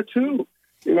on there too.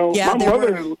 You know, Yeah, my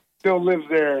mother still lives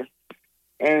there,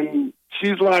 and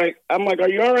she's like, I'm like, are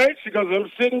you all right? She goes, I'm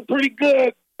sitting pretty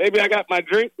good. Baby, I got my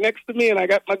drink next to me, and I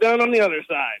got my gun on the other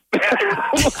side.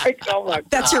 I'm like, oh my God.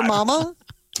 That's your mama?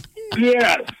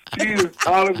 Yes, she's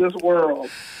out of this world.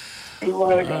 She's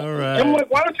like, All right. I'm like,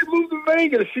 why don't you move to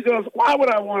Vegas? She goes, why would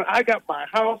I want? I got my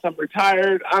house. I'm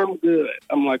retired. I'm good.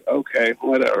 I'm like, okay,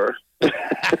 whatever.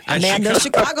 Man, those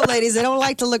Chicago ladies, they don't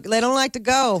like to look. They don't like to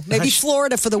go. Maybe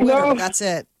Florida for the winter. No. That's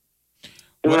it.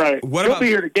 Right. What She'll about- be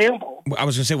here to gamble. I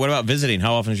was going to say, what about visiting?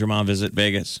 How often does your mom visit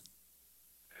Vegas?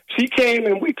 She came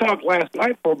and we talked last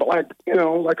night for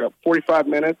like a 45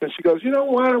 minutes, and she goes, you know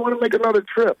what? I want to make another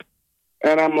trip.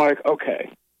 And I'm like,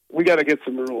 okay, we got to get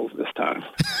some rules this time.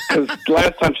 Because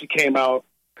last time she came out,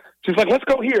 she's like, let's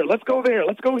go here, let's go there,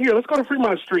 let's go here, let's go to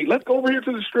Fremont Street, let's go over here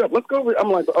to the Strip, let's go over. I'm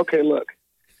like, okay, look,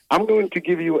 I'm going to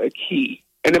give you a key.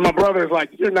 And then my brother's like,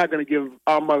 you're not going to give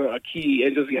our mother a key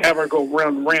and just have her go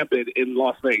run rampant in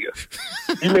Las Vegas.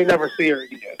 You may never see her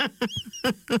again.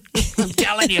 I'm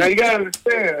telling you. Now, you got to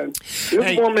understand,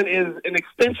 this woman is an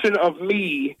extension of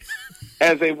me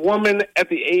as a woman at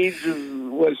the age of,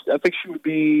 I think she would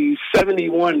be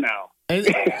 71 now. And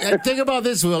think about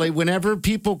this, Willie. Whenever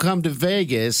people come to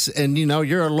Vegas, and you know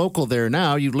you're a local there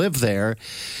now, you live there.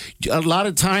 A lot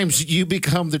of times you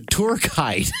become the tour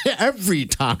guide every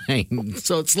time.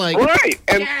 So it's like right,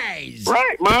 and guys.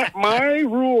 right. My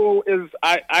rule is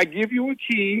I give you a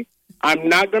key. I'm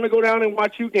not going to go down and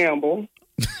watch you gamble.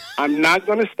 I'm not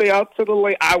going to stay out to the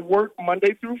late. I work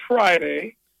Monday through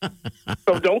Friday.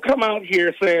 So don't come out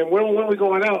here saying, when are we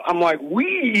going out? I'm like,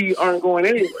 we aren't going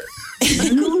anywhere.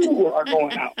 You are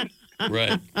going out.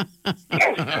 Right.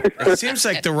 It seems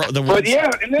like the But yeah,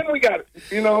 and then we got,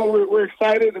 we're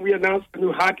excited, and we announced the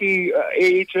new hockey,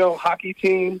 AHL hockey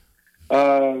team.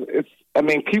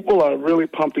 People are really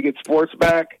pumped to get sports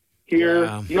back here.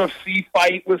 Wow. UFC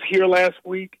fight was here last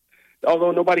week.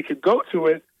 Although nobody could go to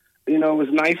it, it was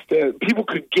nice that people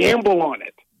could gamble on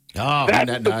it. Oh, That's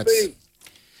that the nuts. thing.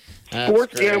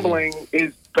 Sports gambling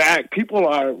is back. People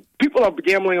are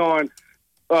gambling on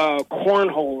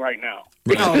cornhole right now.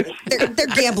 No, they're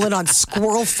gambling on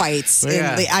squirrel fights.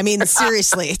 Yeah.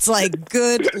 Seriously, it's like,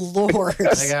 good Lord.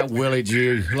 I got Willie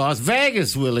G. Las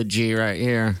Vegas Willie G right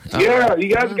here. Yeah, you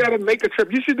guys got to make a trip.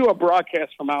 You should do a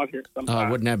broadcast from out here sometime.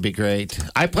 Oh, wouldn't that be great?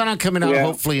 I plan on coming out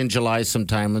hopefully in July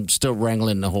sometime. I'm still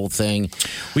wrangling the whole thing.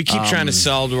 We keep trying to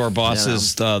sell to our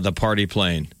bosses the party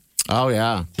plane. Oh,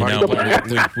 yeah. We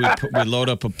load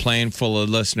up a plane full of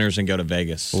listeners and go to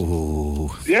Vegas.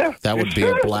 Ooh. Yeah. That would be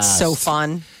a blast. So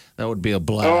fun. That would be a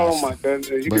blast. Oh, my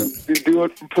goodness. You can do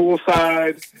it from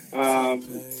poolside.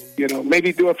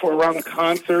 Maybe do it for around a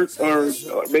concert, or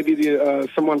maybe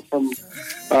someone from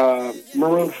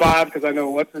Maroon 5, because I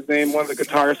know what's his name, one of the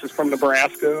guitarists is from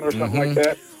Nebraska or something like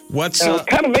that. What's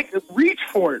kind of make it reach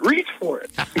for it.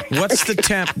 What's the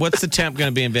temp? What's the temp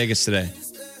going to be in Vegas today?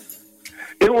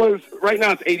 It was right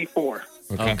now. It's 84.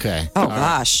 Okay. Oh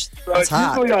gosh, So that's it's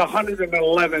hot. usually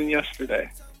 111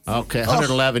 yesterday, Okay.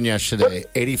 111 yesterday.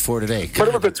 84 today. but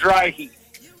it was a dry heat.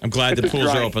 I'm glad the It's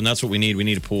pool's dry. open. That's what we need. We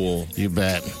need a pool. You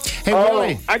bet. Hey, Oh,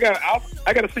 Willie. I got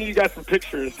to send you guys some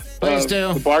pictures. Please of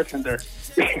do. The bartender.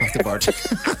 The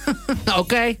bartender.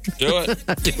 Okay. Do it.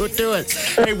 Do it.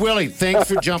 Hey, Willie, thanks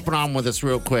for jumping on with us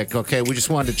real quick. Okay, we just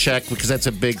wanted to check because that's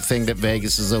a big thing that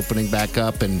Vegas is opening back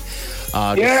up and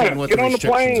just seeing what get the on the restrictions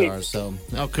plane. are. So,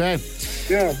 okay.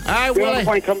 Yeah. All right, Get on Willie. the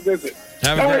plane, come visit.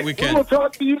 Have a All great right, weekend. We'll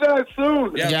talk to you guys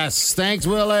soon. Yeah. Yes. Thanks,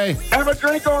 Willie. Have a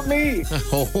drink on me.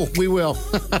 Oh, we will.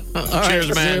 All Cheers,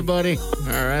 right, man. See you, buddy.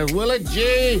 All right, Willie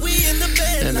G.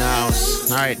 In the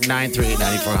house. All right,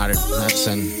 938-9400. That's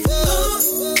in.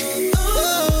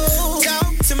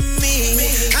 Talk to me.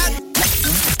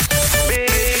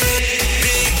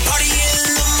 Big Party in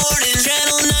the morning.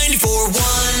 Channel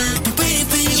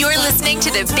 94.1. You're listening to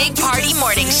the Big Party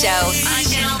Morning Show on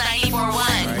Channel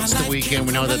 94.1. It's the weekend.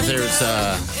 We know that there's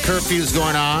curfews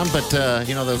going on, but,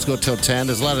 those go till 10.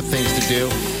 There's a lot of things to do.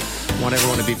 Want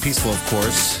everyone to be peaceful, of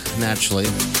course, naturally.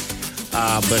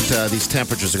 But these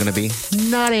temperatures are going to be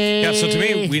nutty. Yeah. So to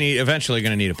me, we eventually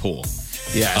going to need a pool.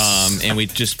 Yes. And we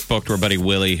just booked our buddy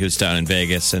Willie, who's down in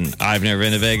Vegas. And I've never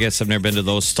been to Vegas. I've never been to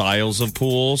those styles of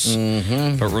pools.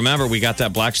 Mm-hmm. But remember, we got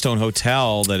that Blackstone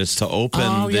Hotel that is to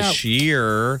open this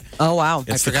year. Oh, wow.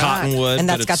 It's the Cottonwood. And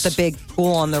that's got the big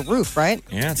pool on the roof, right?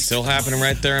 Yeah, it's still happening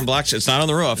right there in Blackstone. It's not on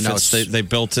the roof. No, they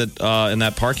built it in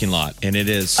that parking lot. And it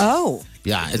is. Oh.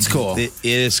 Yeah, it's cool. It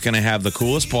is going to have the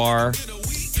coolest bar.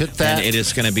 Hit that. And it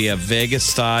is going to be a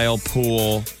Vegas-style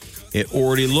pool. It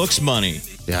already looks money.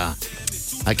 Yeah.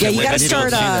 I can't wait. You got to I need start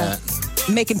go see that.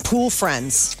 making pool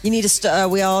friends. You need to.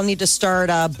 We all need to start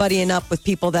buddying up with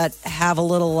people that have a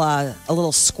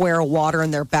little square of water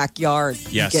in their backyard.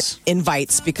 Yes. Get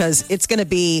invites because that is going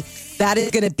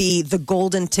to be the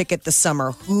golden ticket this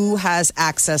summer. Who has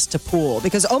access to pool?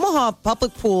 Because Omaha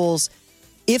public pools,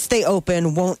 if they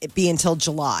open, won't be until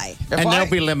July. And they'll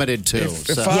be limited too.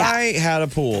 If I had a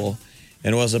pool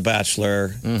and was a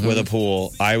bachelor with a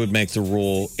pool, I would make the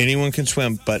rule anyone can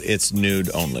swim, but it's nude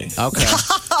only. Okay.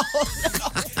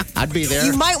 I'd be there.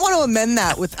 You might want to amend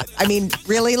that with,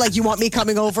 really? Like you want me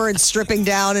coming over and stripping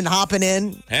down and hopping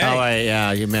in? Hey. Oh,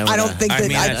 yeah. You may I don't think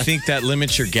that. I think that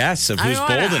limits your guess of who's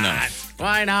bold enough.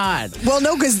 Why not? Well,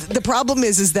 no, because the problem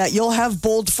is that you'll have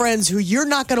bold friends who you're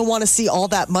not going to want to see all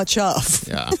that much of.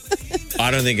 Yeah.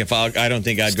 I don't think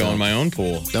I'd go in my own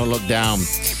pool. Don't look down.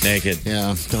 Naked.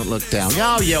 Yeah, don't look down.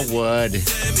 Oh, you would.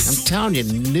 I'm telling you,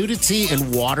 nudity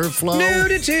and water flow.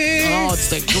 Nudity. Oh,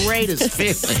 it's the greatest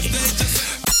feeling.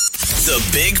 The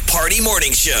Big Party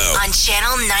Morning Show. On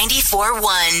Channel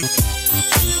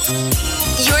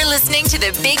 94.1. You're listening to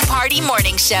the Big Party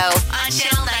Morning Show on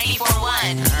Channel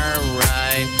 94.1. All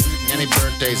right. Any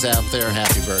birthdays out there,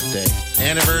 happy birthday.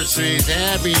 Anniversaries,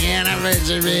 happy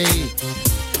anniversary.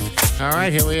 All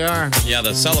right, here we are. Yeah,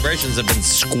 the celebrations have been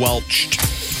squelched.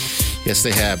 Yes,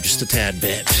 they have, just a tad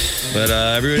bit. But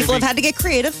everybody... People have had to get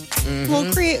creative. A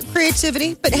little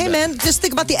creativity. But hey, man, just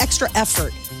think about the extra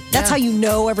effort. That's how you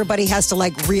know everybody has to,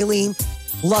 really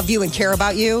love you and care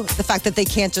about you. The fact that they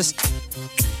can't just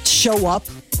show up.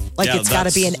 It's got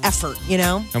to be an effort, you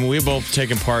know? I mean, we've both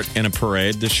taken part in a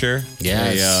parade this year.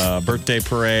 Yes. A birthday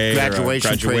parade.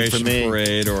 Graduation parade for me.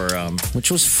 Parade which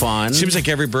was fun. Seems like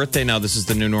every birthday now, this is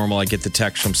the new normal. I get the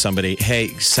text from somebody, hey,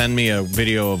 send me a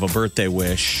video of a birthday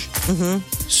wish.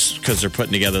 Because they're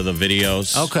putting together the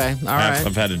videos. Okay, all right.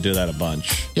 I've had to do that a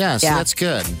bunch. Yeah, so that's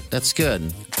good. That's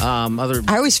good. I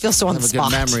always feel so on the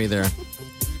spot. I have a good memory there.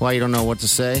 Why, you don't know what to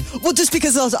say? Well, just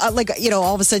because, all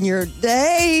of a sudden you're,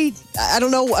 hey, I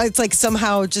don't know. It's like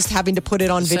somehow just having to put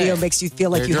it on video makes you feel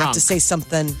like you have to say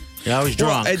something. Yeah, I was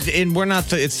drunk. Well, and we're not,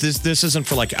 this isn't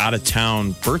for out of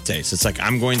town birthdays. It's like,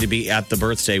 I'm going to be at the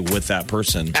birthday with that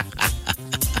person.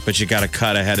 But you got to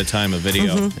cut ahead of time a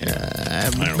video. Just be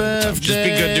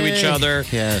good to each other.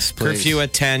 Yes, please. Curfew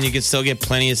at 10. You can still get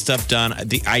plenty of stuff done.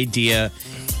 The idea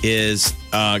is,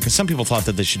 because some people thought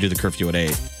that they should do the curfew at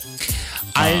 8.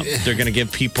 They're going to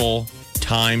give people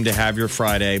time to have your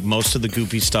Friday. Most of the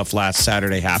goofy stuff last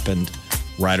Saturday happened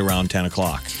right around 10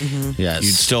 o'clock. Yes.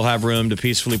 You'd still have room to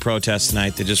peacefully protest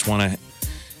tonight. They just want to,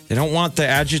 they don't want the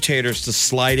agitators to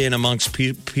slide in amongst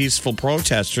peaceful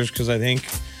protesters because I think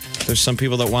there's some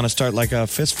people that want to start a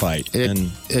fist fight.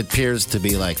 It appears to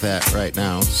be like that right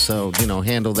now. So,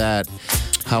 handle that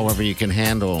however you can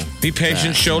handle. Be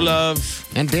patient, show love.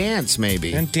 And dance,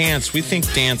 maybe. And dance. We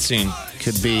think dancing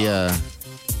could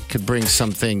bring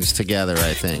some things together,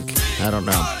 I think. I don't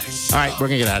know. All right, we're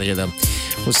going to get out of here, though.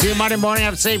 We'll see you Monday morning.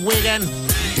 Have a safe weekend.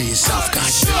 Do yourself,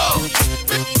 guys.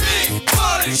 Big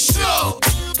Party Show.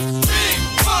 Big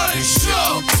Party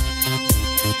Show.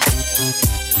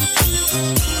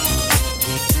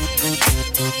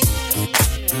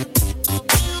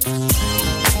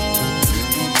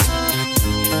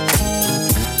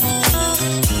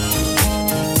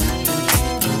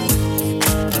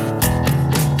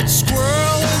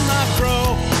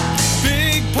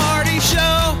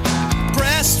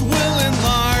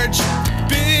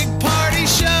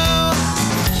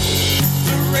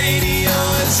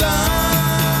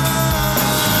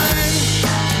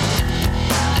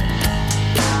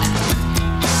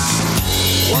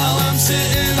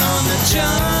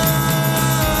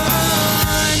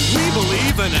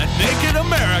 Naked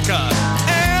America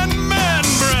and man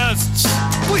breasts.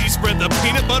 Please spread the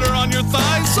peanut butter on your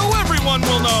thighs so everyone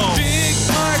will know. Big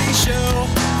Party Show.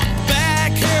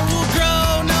 Back hair will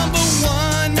grow. Number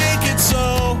one, make it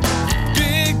so.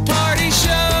 Big Party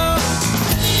Show.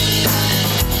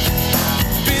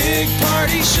 Big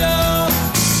Party Show.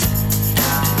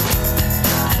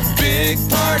 Big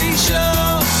Party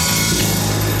Show.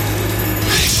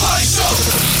 Big Party Show.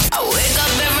 I wake up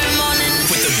every morning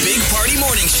with the Big Party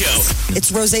Morning Show. Show.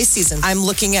 It's rosé season. I'm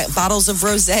looking at bottles of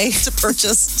rosé to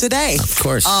purchase today. Of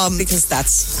course. Because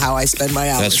that's how I spend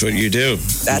my hours. That's what you do.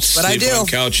 That's what I do. Sleep on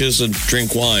couches and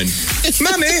drink wine.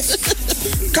 Mommy,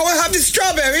 can I have the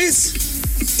strawberries?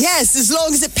 Yes, as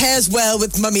long as it pairs well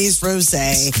with Mummy's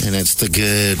rosé. And it's the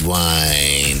good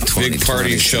wine. Big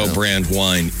Party Show brand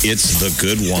wine. It's the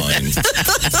good wine.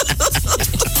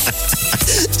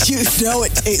 You know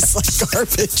it tastes like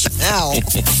garbage now.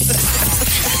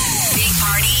 Big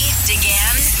Party,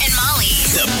 DeGan, and Molly.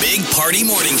 The Big Party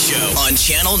Morning Show on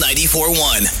Channel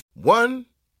 94.1. 1,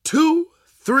 2,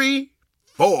 3,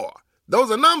 4.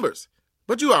 Those are numbers.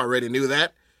 But you already knew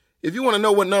that. If you want to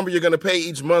know what number you're going to pay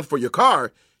each month for your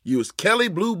car, use Kelley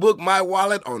Blue Book My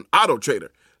Wallet on AutoTrader.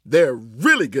 They're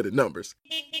really good at numbers.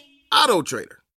 AutoTrader.